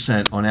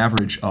 8% on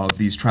average of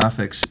these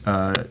traffics,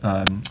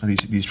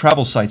 these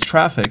travel sites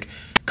traffic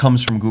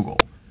comes from Google.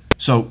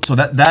 So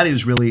that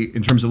is really,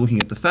 in terms of looking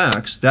at the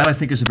facts, that I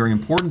think is a very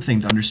important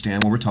thing to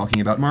understand when we're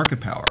talking about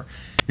market power.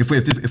 If we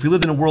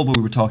lived in a world where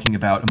we were talking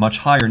about a much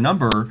higher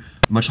number,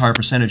 a much higher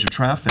percentage of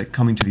traffic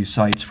coming to these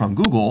sites from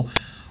Google,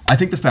 I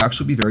think the facts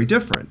would be very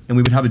different, and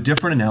we would have a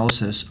different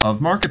analysis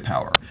of market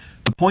power.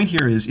 The point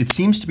here is it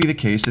seems to be the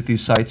case that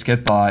these sites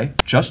get by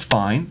just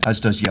fine, as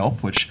does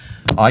Yelp, which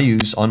I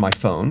use on my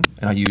phone,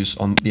 and I use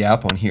on the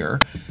app on here,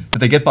 that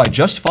they get by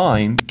just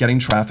fine getting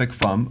traffic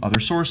from other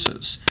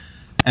sources.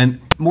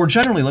 And more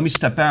generally, let me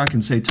step back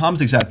and say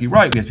Tom's exactly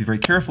right. We have to be very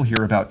careful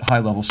here about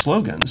high-level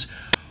slogans.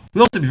 We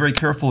also have to be very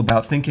careful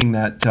about thinking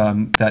that,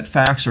 that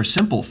facts are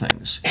simple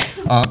things.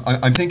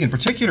 I'm thinking in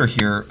particular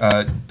here,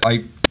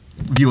 I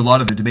view a lot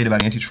of the debate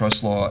about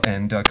antitrust law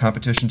and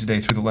competition today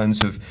through the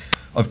lens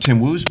of Tim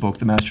Wu's book,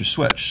 The Master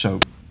Switch. So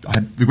I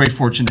had the great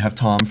fortune to have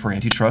Tom for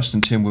antitrust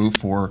and Tim Wu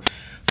for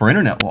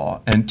internet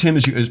law. And Tim,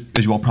 as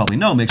you all probably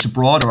know, makes a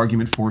broad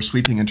argument for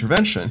sweeping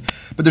intervention.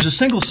 But there's a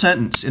single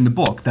sentence in the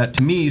book that,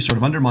 to me, sort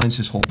of undermines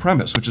his whole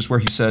premise, which is where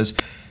he says,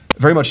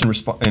 very much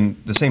in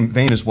the same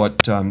vein as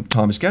what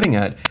Tom is getting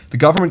at, the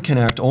government can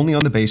act only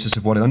on the basis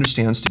of what it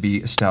understands to be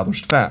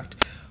established fact.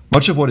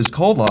 Much of what is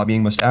called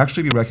lobbying must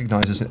actually be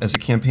recognized as a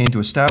campaign to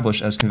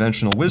establish as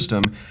conventional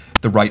wisdom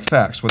the right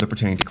facts, whether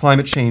pertaining to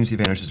climate change, the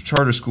advantages of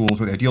charter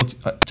schools, or the ideal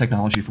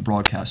technology for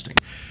broadcasting.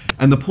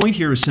 And the point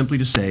here is simply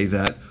to say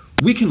that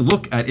we can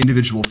look at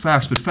individual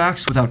facts, but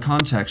facts without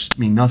context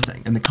mean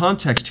nothing. And the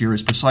context here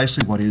is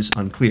precisely what is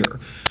unclear.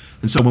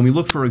 And so when we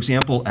look, for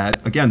example,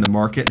 at, again, the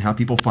market and how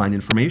people find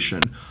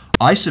information,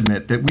 I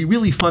submit that we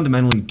really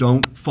fundamentally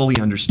don't fully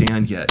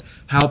understand yet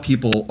how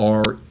people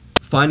are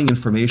finding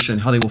information,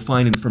 how they will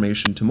find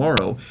information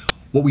tomorrow.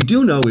 What we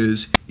do know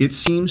is it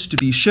seems to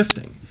be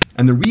shifting.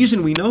 And the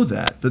reason we know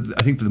that,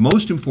 I think the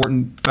most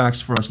important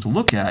facts for us to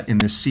look at in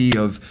this sea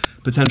of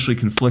potentially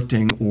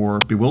conflicting or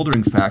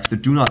bewildering facts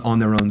that do not on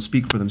their own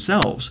speak for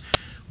themselves,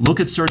 look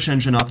at search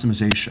engine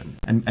optimization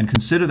and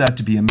consider that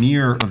to be a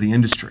mirror of the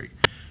industry.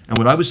 And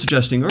what I was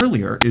suggesting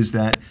earlier is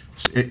that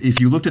if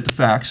you looked at the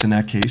facts in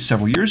that case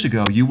several years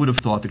ago, you would have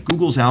thought that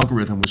Google's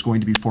algorithm was going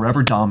to be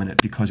forever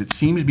dominant because it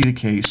seemed to be the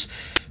case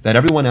that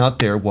everyone out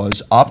there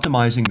was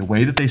optimizing the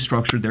way that they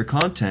structured their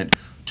content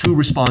to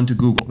respond to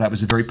Google. That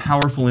was a very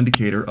powerful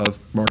indicator of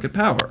market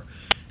power.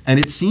 And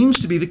it seems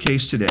to be the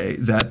case today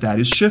that that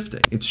is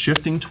shifting. It's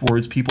shifting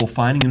towards people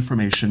finding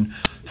information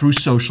through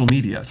social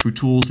media, through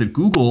tools that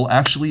Google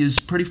actually is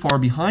pretty far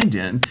behind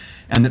in,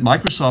 and that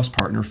Microsoft's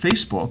partner,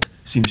 Facebook,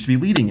 seems to be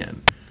leading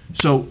in.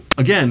 So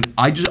again,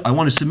 I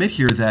want to submit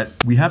here that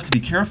we have to be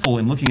careful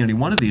in looking at any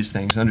one of these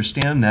things and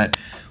understand that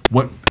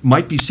what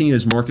might be seen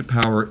as market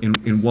power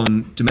in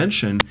one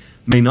dimension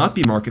may not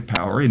be market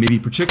power. It may be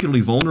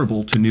particularly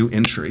vulnerable to new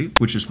entry,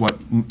 which is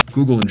what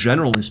Google in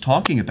general is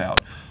talking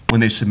about when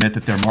they submit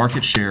that their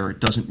market share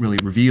doesn't really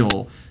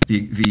reveal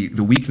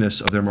the weakness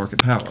of their market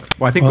power.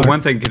 Well, I think the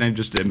one thing, and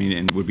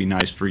it would be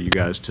nice for you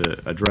guys to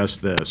address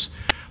this.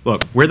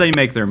 Look, where they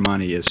make their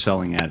money is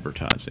selling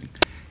advertising.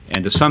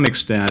 And to some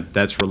extent,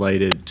 that's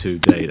related to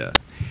data.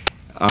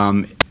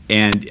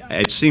 And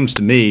it seems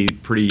to me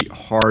pretty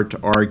hard to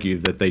argue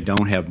that they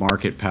don't have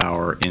market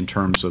power in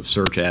terms of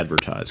search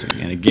advertising.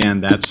 And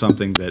again, that's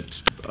something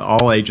that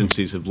all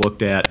agencies have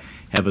looked at,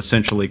 have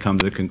essentially come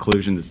to the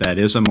conclusion that that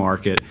is a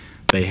market.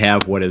 They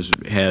have what has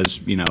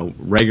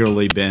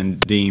regularly been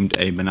deemed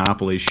a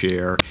monopoly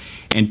share.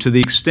 And to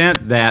the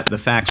extent that the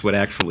facts would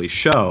actually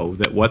show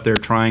that what they're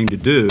trying to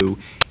do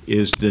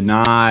is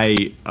deny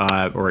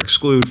or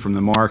exclude from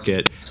the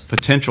market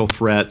potential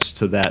threats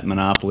to that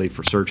monopoly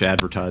for search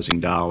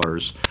advertising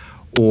dollars,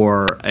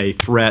 or a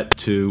threat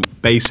to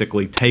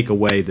basically take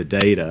away the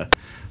data,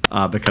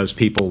 because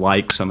people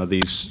like some of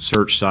these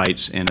search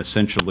sites and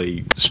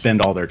essentially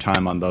spend all their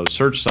time on those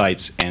search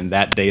sites, and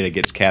that data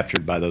gets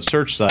captured by those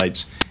search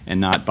sites and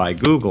not by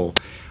Google.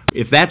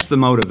 If that's the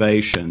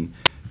motivation,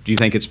 do you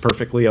think it's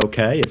perfectly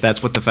okay if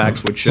that's what the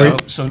facts would show?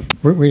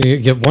 We're going to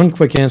get one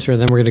quick answer,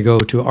 and then we're going to go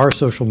to our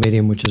social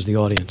medium, which is the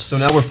audience. So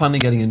now we're finally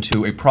getting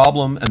into a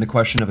problem and the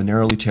question of a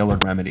narrowly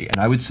tailored remedy. And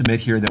I would submit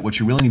here that what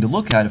you really need to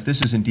look at, if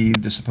this is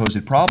indeed the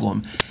supposed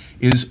problem,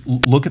 is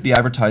look at the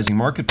advertising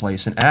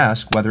marketplace and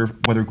ask whether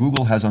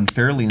Google has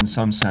unfairly, in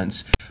some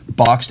sense,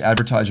 boxed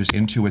advertisers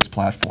into its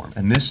platform.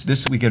 And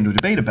this we get into a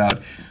debate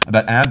about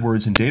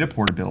AdWords and data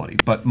portability.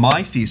 But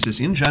my thesis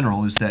in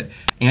general is that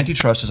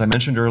antitrust, as I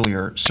mentioned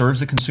earlier,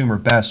 serves the consumer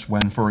best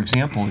when, for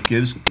example, it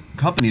gives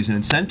companies an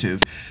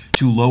incentive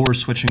to lower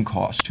switching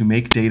costs, to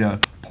make data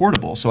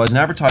portable. So as an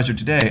advertiser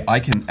today, I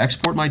can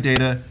export my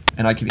data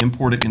and I can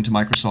import it into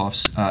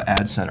Microsoft's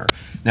Ad Center.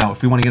 Now,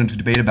 if we want to get into a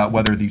debate about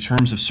whether the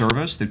terms of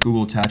service that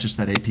Google attaches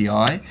to that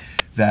API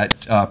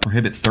that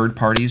prohibit third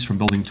parties from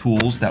building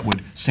tools that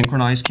would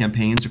synchronize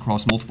campaigns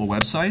across multiple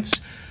websites,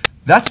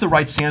 that's the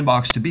right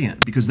sandbox to be in,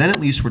 because then at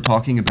least we're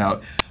talking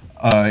about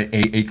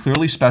a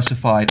clearly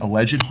specified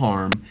alleged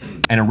harm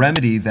and a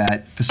remedy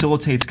that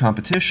facilitates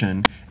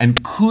competition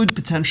and could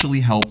potentially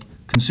help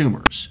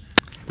consumers.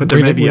 But there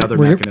may be other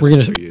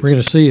mechanisms for use. We're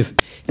going to see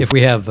if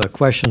we have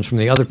questions from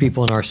the other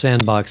people in our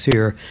sandbox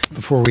here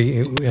before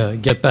we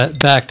get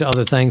back to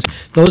other things.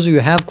 Those of you who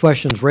have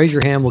questions, raise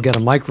your hand. We'll get a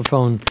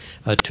microphone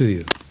to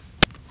you.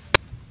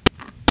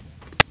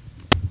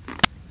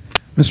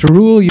 Mr.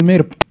 Rule, you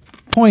made a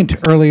point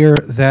earlier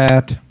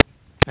that...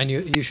 And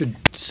you should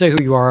say who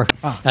you are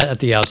at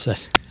the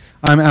outset.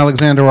 I'm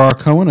Alexander R.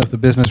 Cohen of the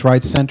Business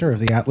Rights Center of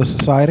the Atlas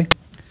Society.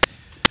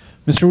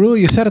 Mr. Rule,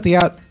 you said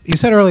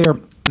earlier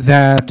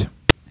that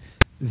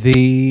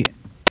the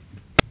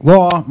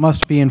law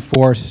must be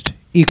enforced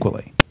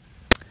equally.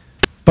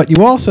 But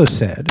you also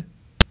said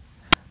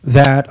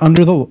that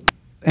under the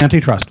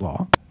antitrust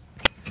law,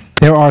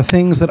 there are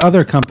things that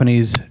other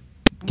companies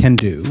can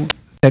do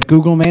that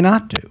Google may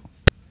not do.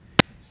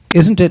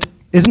 Isn't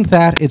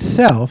that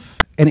itself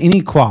an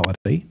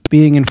inequality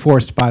being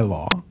enforced by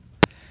law?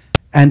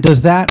 And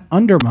does that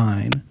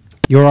undermine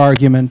your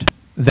argument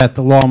that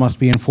the law must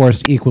be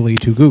enforced equally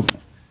to Google?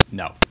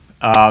 No.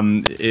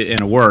 In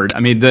a word,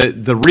 I mean,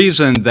 the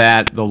reason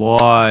that the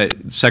law,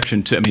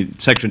 Section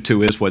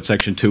 2 is what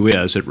Section 2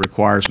 is. It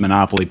requires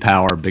monopoly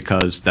power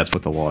because that's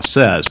what the law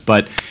says.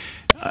 But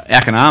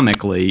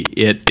economically,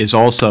 it is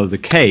also the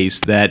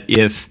case that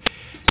if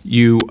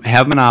you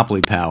have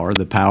monopoly power,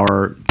 the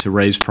power to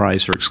raise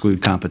price or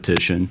exclude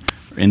competition,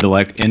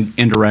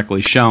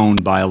 indirectly shown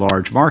by a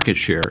large market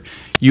share,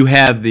 you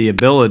have the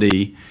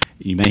ability,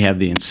 you may have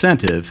the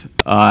incentive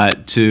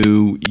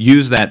to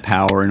use that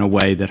power in a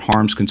way that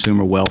harms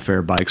consumer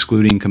welfare by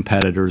excluding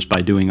competitors,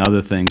 by doing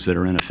other things that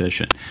are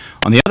inefficient.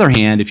 On the other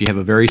hand, if you have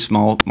a very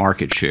small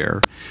market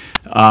share,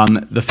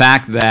 the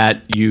fact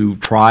that you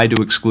try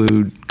to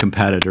exclude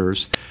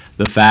competitors,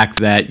 the fact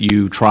that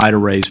you try to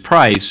raise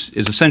price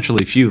is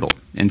essentially futile.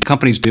 And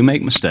companies do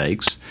make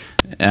mistakes,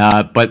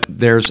 but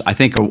there's, I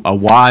think, a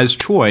wise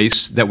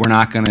choice that we're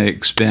not going to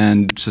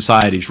expend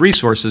society's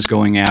resources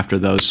going after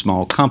those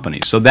small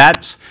companies. So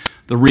that's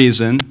the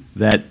reason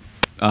that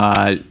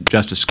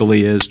Justice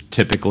Scalia is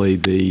typically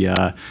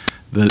the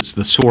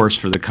source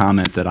for the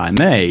comment that I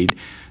made,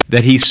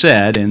 that he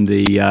said in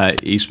the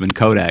Eastman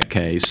Kodak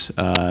case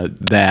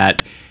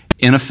that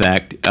in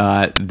effect,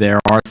 there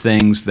are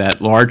things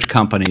that large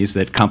companies,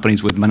 that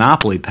companies with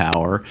monopoly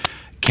power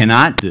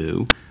cannot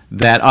do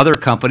that other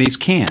companies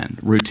can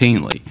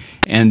routinely.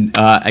 And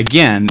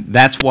again,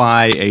 that's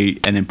why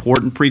an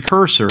important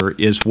precursor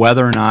is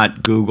whether or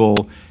not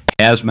Google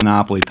has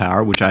monopoly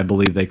power, which I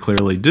believe they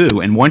clearly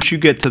do. And once you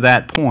get to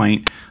that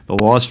point, the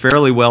law is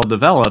fairly well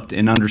developed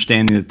in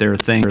understanding that there are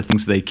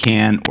things they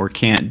can or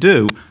can't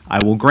do.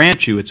 I will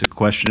grant you it's a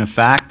question of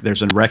fact.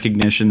 There's a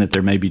recognition that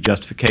there may be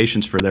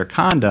justifications for their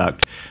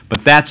conduct,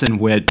 but that's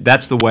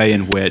the way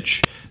in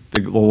which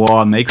the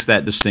law makes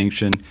that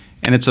distinction,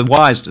 and it's a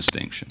wise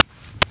distinction.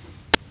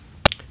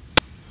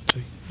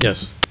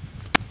 Yes.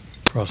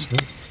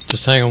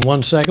 Just hang on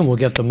 1 second. We'll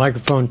get the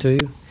microphone to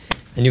you.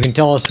 And you can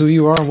tell us who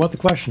you are and what the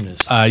question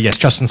is. Yes,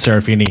 Justin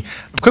Serafini.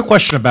 A quick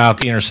question about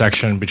the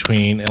intersection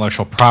between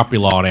intellectual property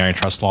law and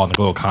antitrust law in the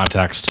Google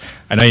context.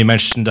 I know you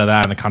mentioned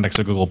that in the context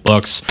of Google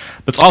Books,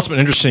 but it's also been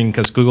interesting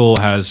because Google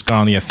has gone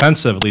on the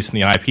offensive, at least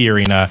in the IP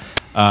arena,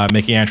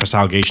 making antitrust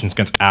allegations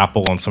against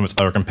Apple and some of its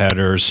other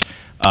competitors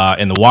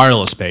in the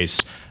wireless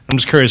space. I'm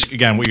just curious,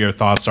 again, what your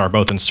thoughts are,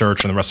 both in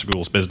search and the rest of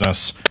Google's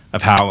business,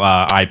 of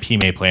how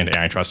IP may play into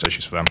antitrust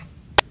issues for them.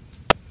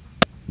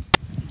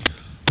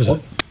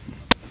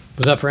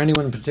 Was that for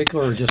anyone in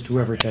particular, or just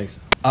whoever takes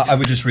it? I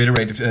would just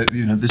reiterate,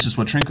 this is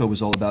what Trinco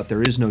was all about.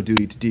 There is no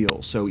duty to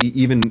deal. So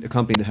even a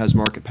company that has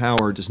market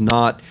power does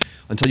not,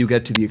 until you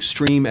get to the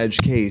extreme edge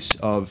case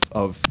of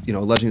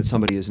alleging that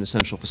somebody is an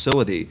essential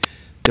facility,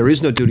 there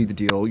is no duty to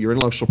deal. Your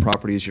intellectual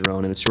property is your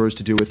own, and it's yours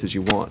to do with as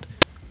you want.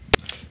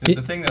 The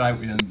thing that I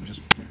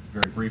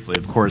very briefly.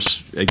 Of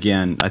course,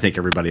 again, I think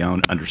everybody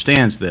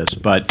understands this,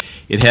 but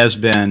it has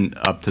been,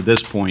 up to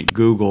this point,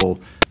 Google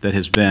that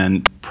has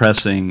been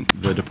pressing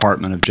the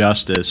Department of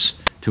Justice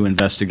to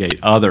investigate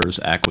others'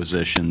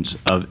 acquisitions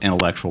of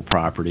intellectual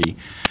property.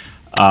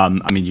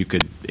 I mean, you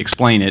could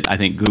explain it. I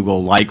think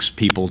Google likes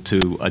people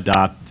to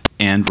adopt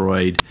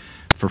Android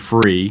for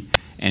free,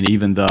 and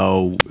even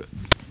though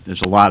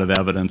there's a lot of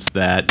evidence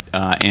that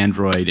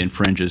Android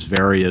infringes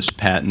various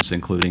patents,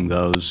 including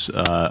those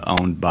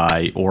owned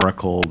by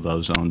Oracle,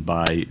 those owned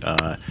by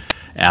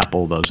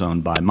Apple, those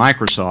owned by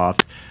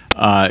Microsoft,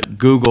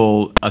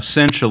 Google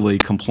essentially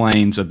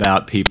complains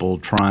about people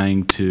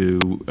trying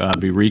to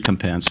be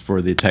recompensed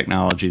for the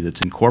technology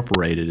that's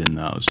incorporated in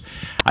those.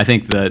 I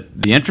think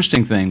that the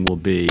interesting thing will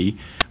be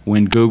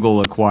when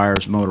Google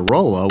acquires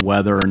Motorola,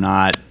 whether or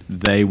not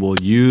they will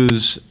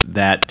use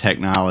that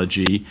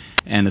technology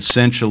and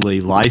essentially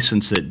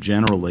license it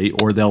generally,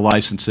 or they'll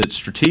license it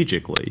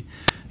strategically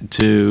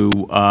to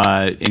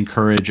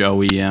encourage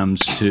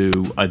OEMs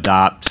to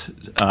adopt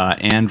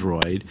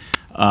Android,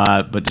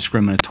 but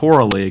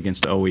discriminatorily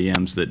against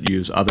OEMs that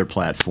use other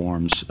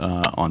platforms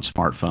on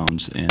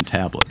smartphones and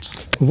tablets.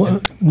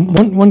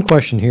 One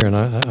question here, and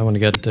I want to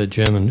get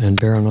Jim and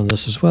Baron on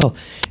this as well,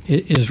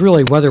 is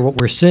really whether what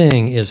we're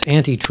seeing is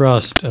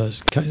antitrust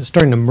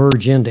starting to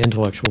merge into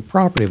intellectual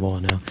property law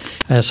now.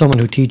 As someone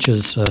who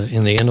teaches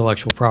in the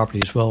intellectual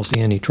property as well as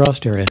the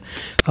antitrust area,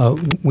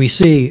 we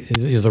see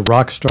the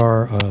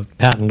Rockstar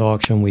patent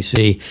auction, we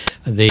see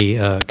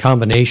the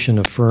combination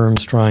of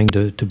firms trying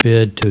to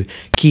bid to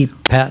keep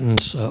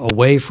patents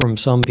away from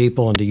some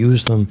people and to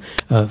use them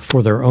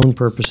for their own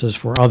purposes,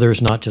 for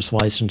others, not just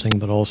licensing,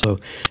 but also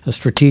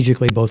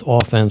strategically, both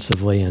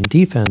offensively and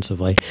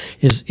defensively.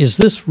 Is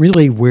this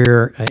really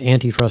where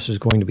antitrust is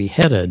going to be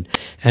headed?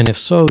 And if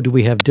so, do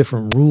we have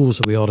different rules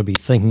that we ought to be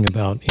thinking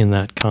about in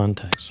that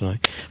context? And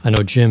I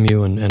know, Jim,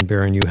 you and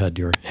Baron, you had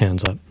your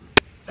hands up.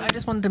 I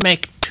just wanted to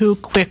make two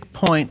quick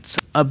points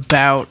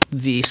about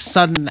the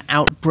sudden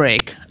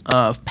outbreak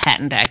of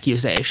patent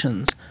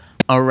accusations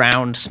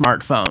around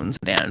smartphones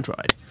and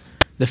Android.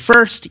 The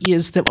first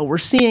is that what we're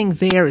seeing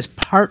there is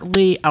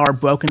partly our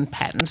broken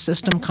patent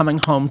system coming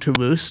home to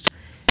roost,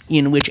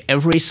 in which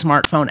every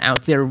smartphone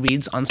out there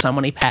reads on so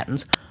many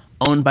patents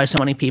owned by so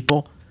many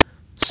people,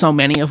 so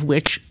many of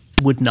which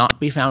would not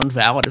be found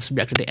valid if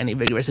subjected to any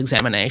vigorous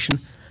examination,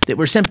 that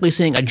we're simply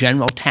seeing a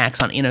general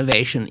tax on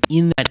innovation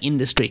in that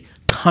industry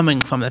coming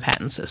from the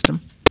patent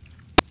system.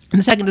 And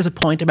the second is a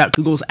point about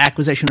Google's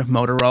acquisition of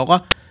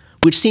Motorola,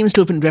 which seems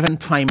to have been driven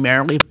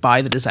primarily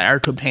by the desire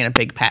to obtain a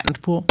big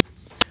patent pool,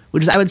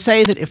 which is, I would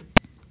say that if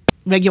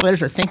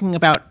regulators are thinking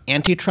about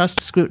antitrust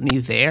scrutiny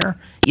there,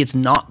 it's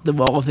not the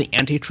role of the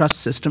antitrust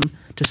system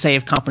to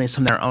save companies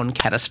from their own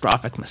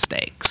catastrophic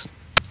mistakes.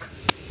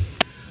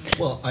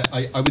 Well,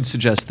 I would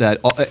suggest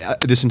that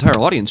this entire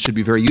audience should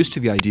be very used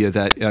to the idea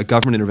that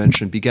government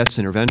intervention begets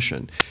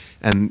intervention.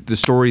 And the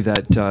story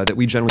that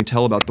we generally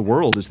tell about the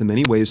world is the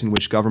many ways in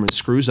which government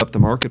screws up the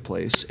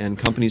marketplace, and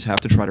companies have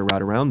to try to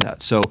route around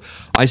that. So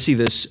I see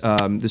this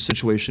this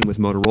situation with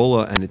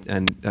Motorola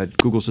and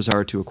Google's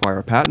desire to acquire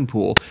a patent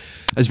pool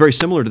as very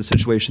similar to the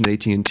situation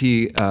that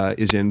AT&T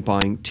is in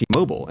buying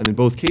T-Mobile. And in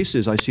both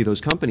cases, I see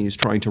those companies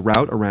trying to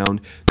route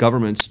around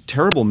government's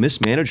terrible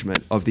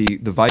mismanagement of the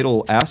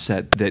vital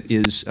asset that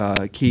is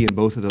key in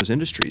both of those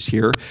industries.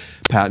 Here,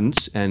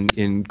 patents, and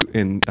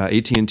in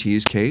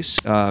AT&T's case,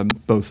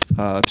 both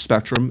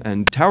spectrum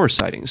and tower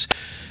sightings.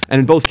 And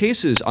in both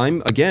cases,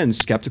 I'm, again,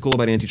 skeptical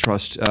about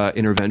antitrust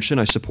intervention.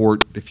 I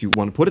support, if you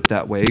want to put it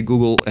that way,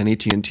 Google and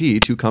AT&T,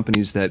 two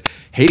companies that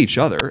hate each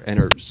other and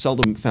are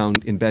seldom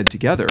found in bed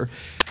together.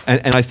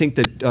 And I think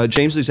that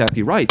James is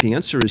exactly right. The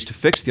answer is to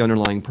fix the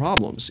underlying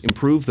problems,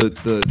 improve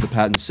the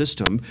patent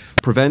system,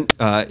 prevent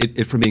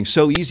it from being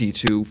so easy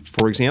to,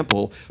 for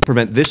example,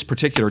 prevent this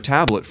particular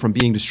tablet from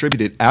being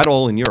distributed at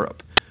all in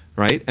Europe,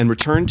 right? And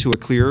return to a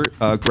clear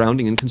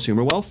grounding in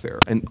consumer welfare.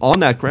 And on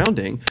that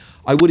grounding,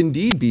 I would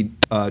indeed be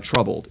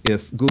troubled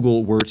if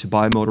Google were to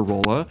buy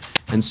Motorola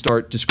and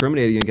start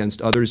discriminating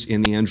against others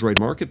in the Android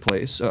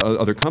marketplace,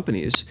 other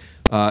companies,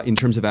 in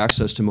terms of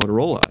access to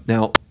Motorola.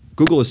 Now,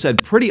 Google has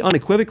said pretty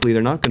unequivocally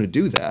they're not going to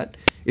do that.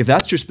 If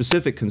that's your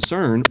specific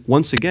concern,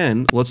 once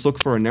again, let's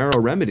look for a narrow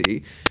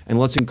remedy and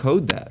let's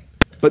encode that.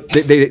 But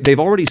they've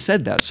already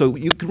said that. So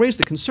you can raise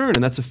the concern,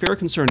 and that's a fair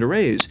concern to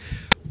raise.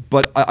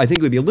 But I think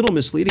it would be a little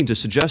misleading to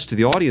suggest to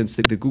the audience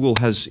that Google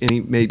has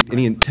made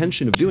any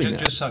intention of doing that.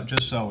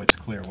 Just so it's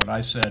clear, what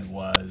I said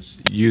was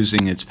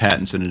using its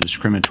patents in a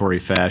discriminatory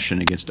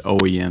fashion against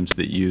OEMs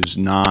that use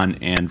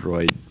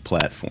non-Android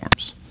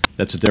platforms.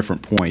 That's a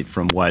different point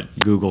from what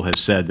Google has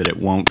said, that it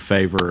won't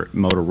favor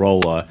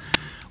Motorola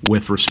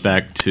with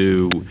respect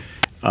to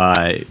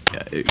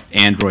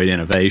Android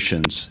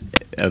innovations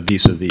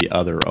vis-a-vis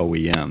other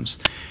OEMs.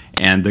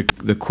 And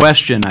the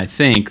question, I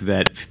think,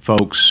 that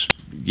folks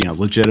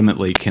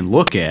legitimately can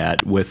look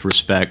at with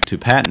respect to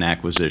patent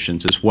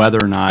acquisitions is whether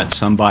or not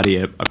somebody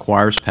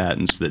acquires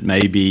patents that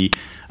may be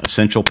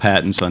essential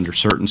patents under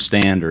certain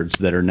standards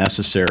that are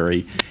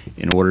necessary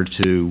in order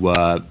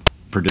to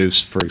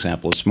produce, for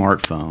example, a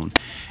smartphone,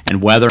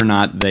 and whether or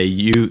not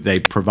they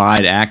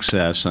provide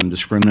access on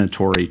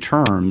discriminatory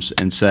terms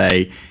and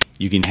say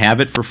you can have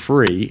it for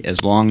free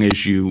as long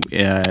as you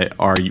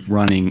are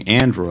running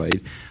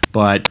Android,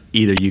 but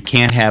either you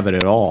can't have it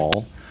at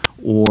all,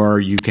 or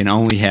you can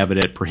only have it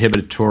at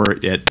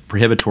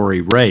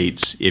prohibitory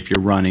rates if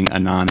you're running a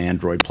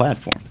non-Android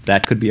platform.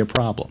 That could be a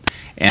problem.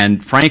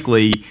 And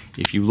frankly,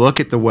 if you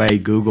look at the way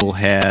Google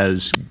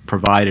has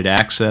provided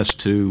access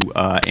to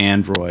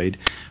Android,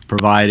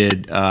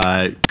 provided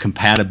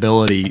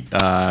compatibility,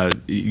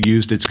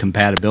 used its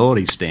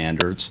compatibility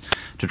standards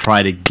to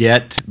try to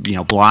get,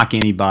 block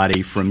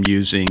anybody from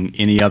using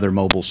any other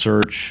mobile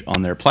search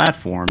on their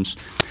platforms,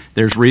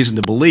 there's reason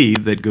to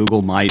believe that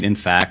Google might, in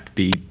fact,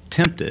 be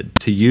tempted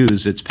to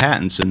use its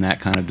patents in that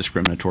kind of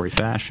discriminatory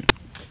fashion.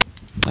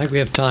 I think we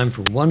have time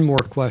for one more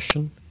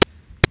question.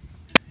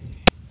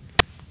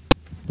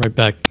 Right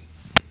back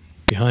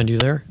behind you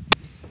there.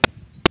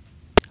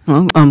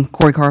 Hello,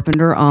 Corey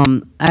Carpenter.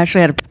 I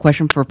actually had a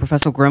question for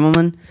Professor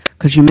Grimmelman,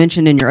 because you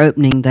mentioned in your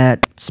opening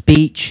that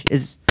speech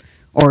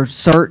or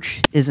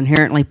search is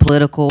inherently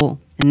political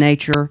in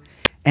nature,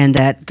 and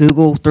that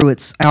Google, through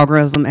its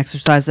algorithm,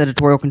 exercises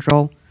editorial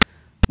control.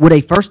 Would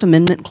a First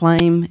Amendment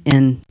claim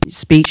in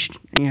speech,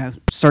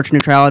 search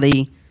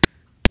neutrality,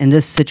 in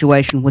this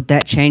situation, would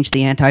that change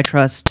the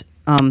antitrust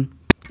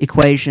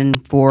equation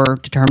for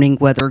determining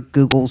whether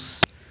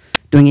Google's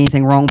doing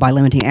anything wrong by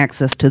limiting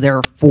access to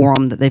their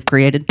forum that they've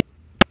created?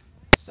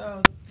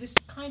 So this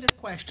kind of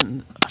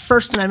question,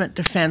 First Amendment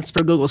defense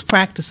for Google's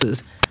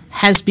practices,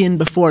 has been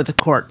before the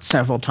court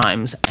several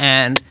times,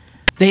 and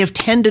they have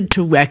tended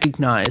to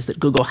recognize that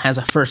Google has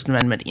a First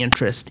Amendment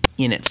interest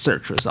in its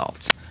search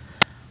results.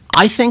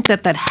 I think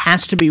that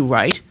has to be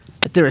right,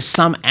 that there is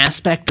some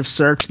aspect of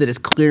search that is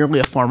clearly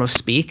a form of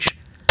speech,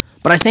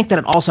 but I think that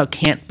it also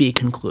can't be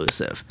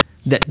conclusive,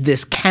 that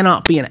this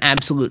cannot be an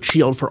absolute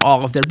shield for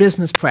all of their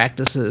business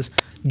practices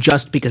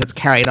just because it's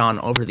carried on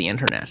over the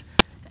internet.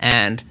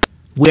 And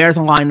where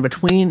the line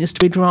between is to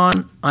be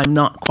drawn, I'm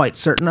not quite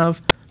certain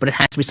of, but it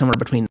has to be somewhere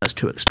between those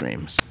two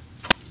extremes.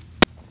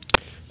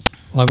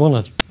 Well, I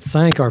want to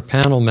thank our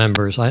panel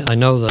members. I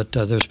know that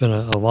there's been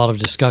a lot of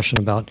discussion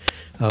about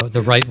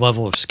the right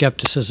level of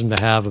skepticism to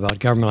have about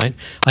government.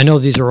 I know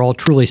these are all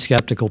truly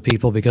skeptical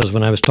people, because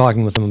when I was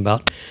talking with them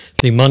about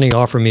the money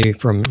offered me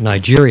from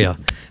Nigeria,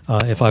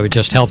 if I would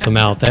just help them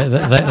out,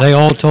 they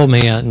all told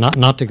me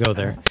not to go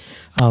there.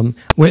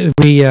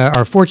 We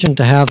are fortunate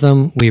to have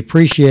them. We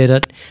appreciate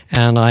it,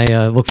 and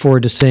I look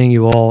forward to seeing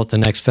you all at the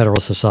next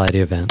Federalist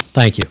Society event.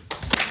 Thank you.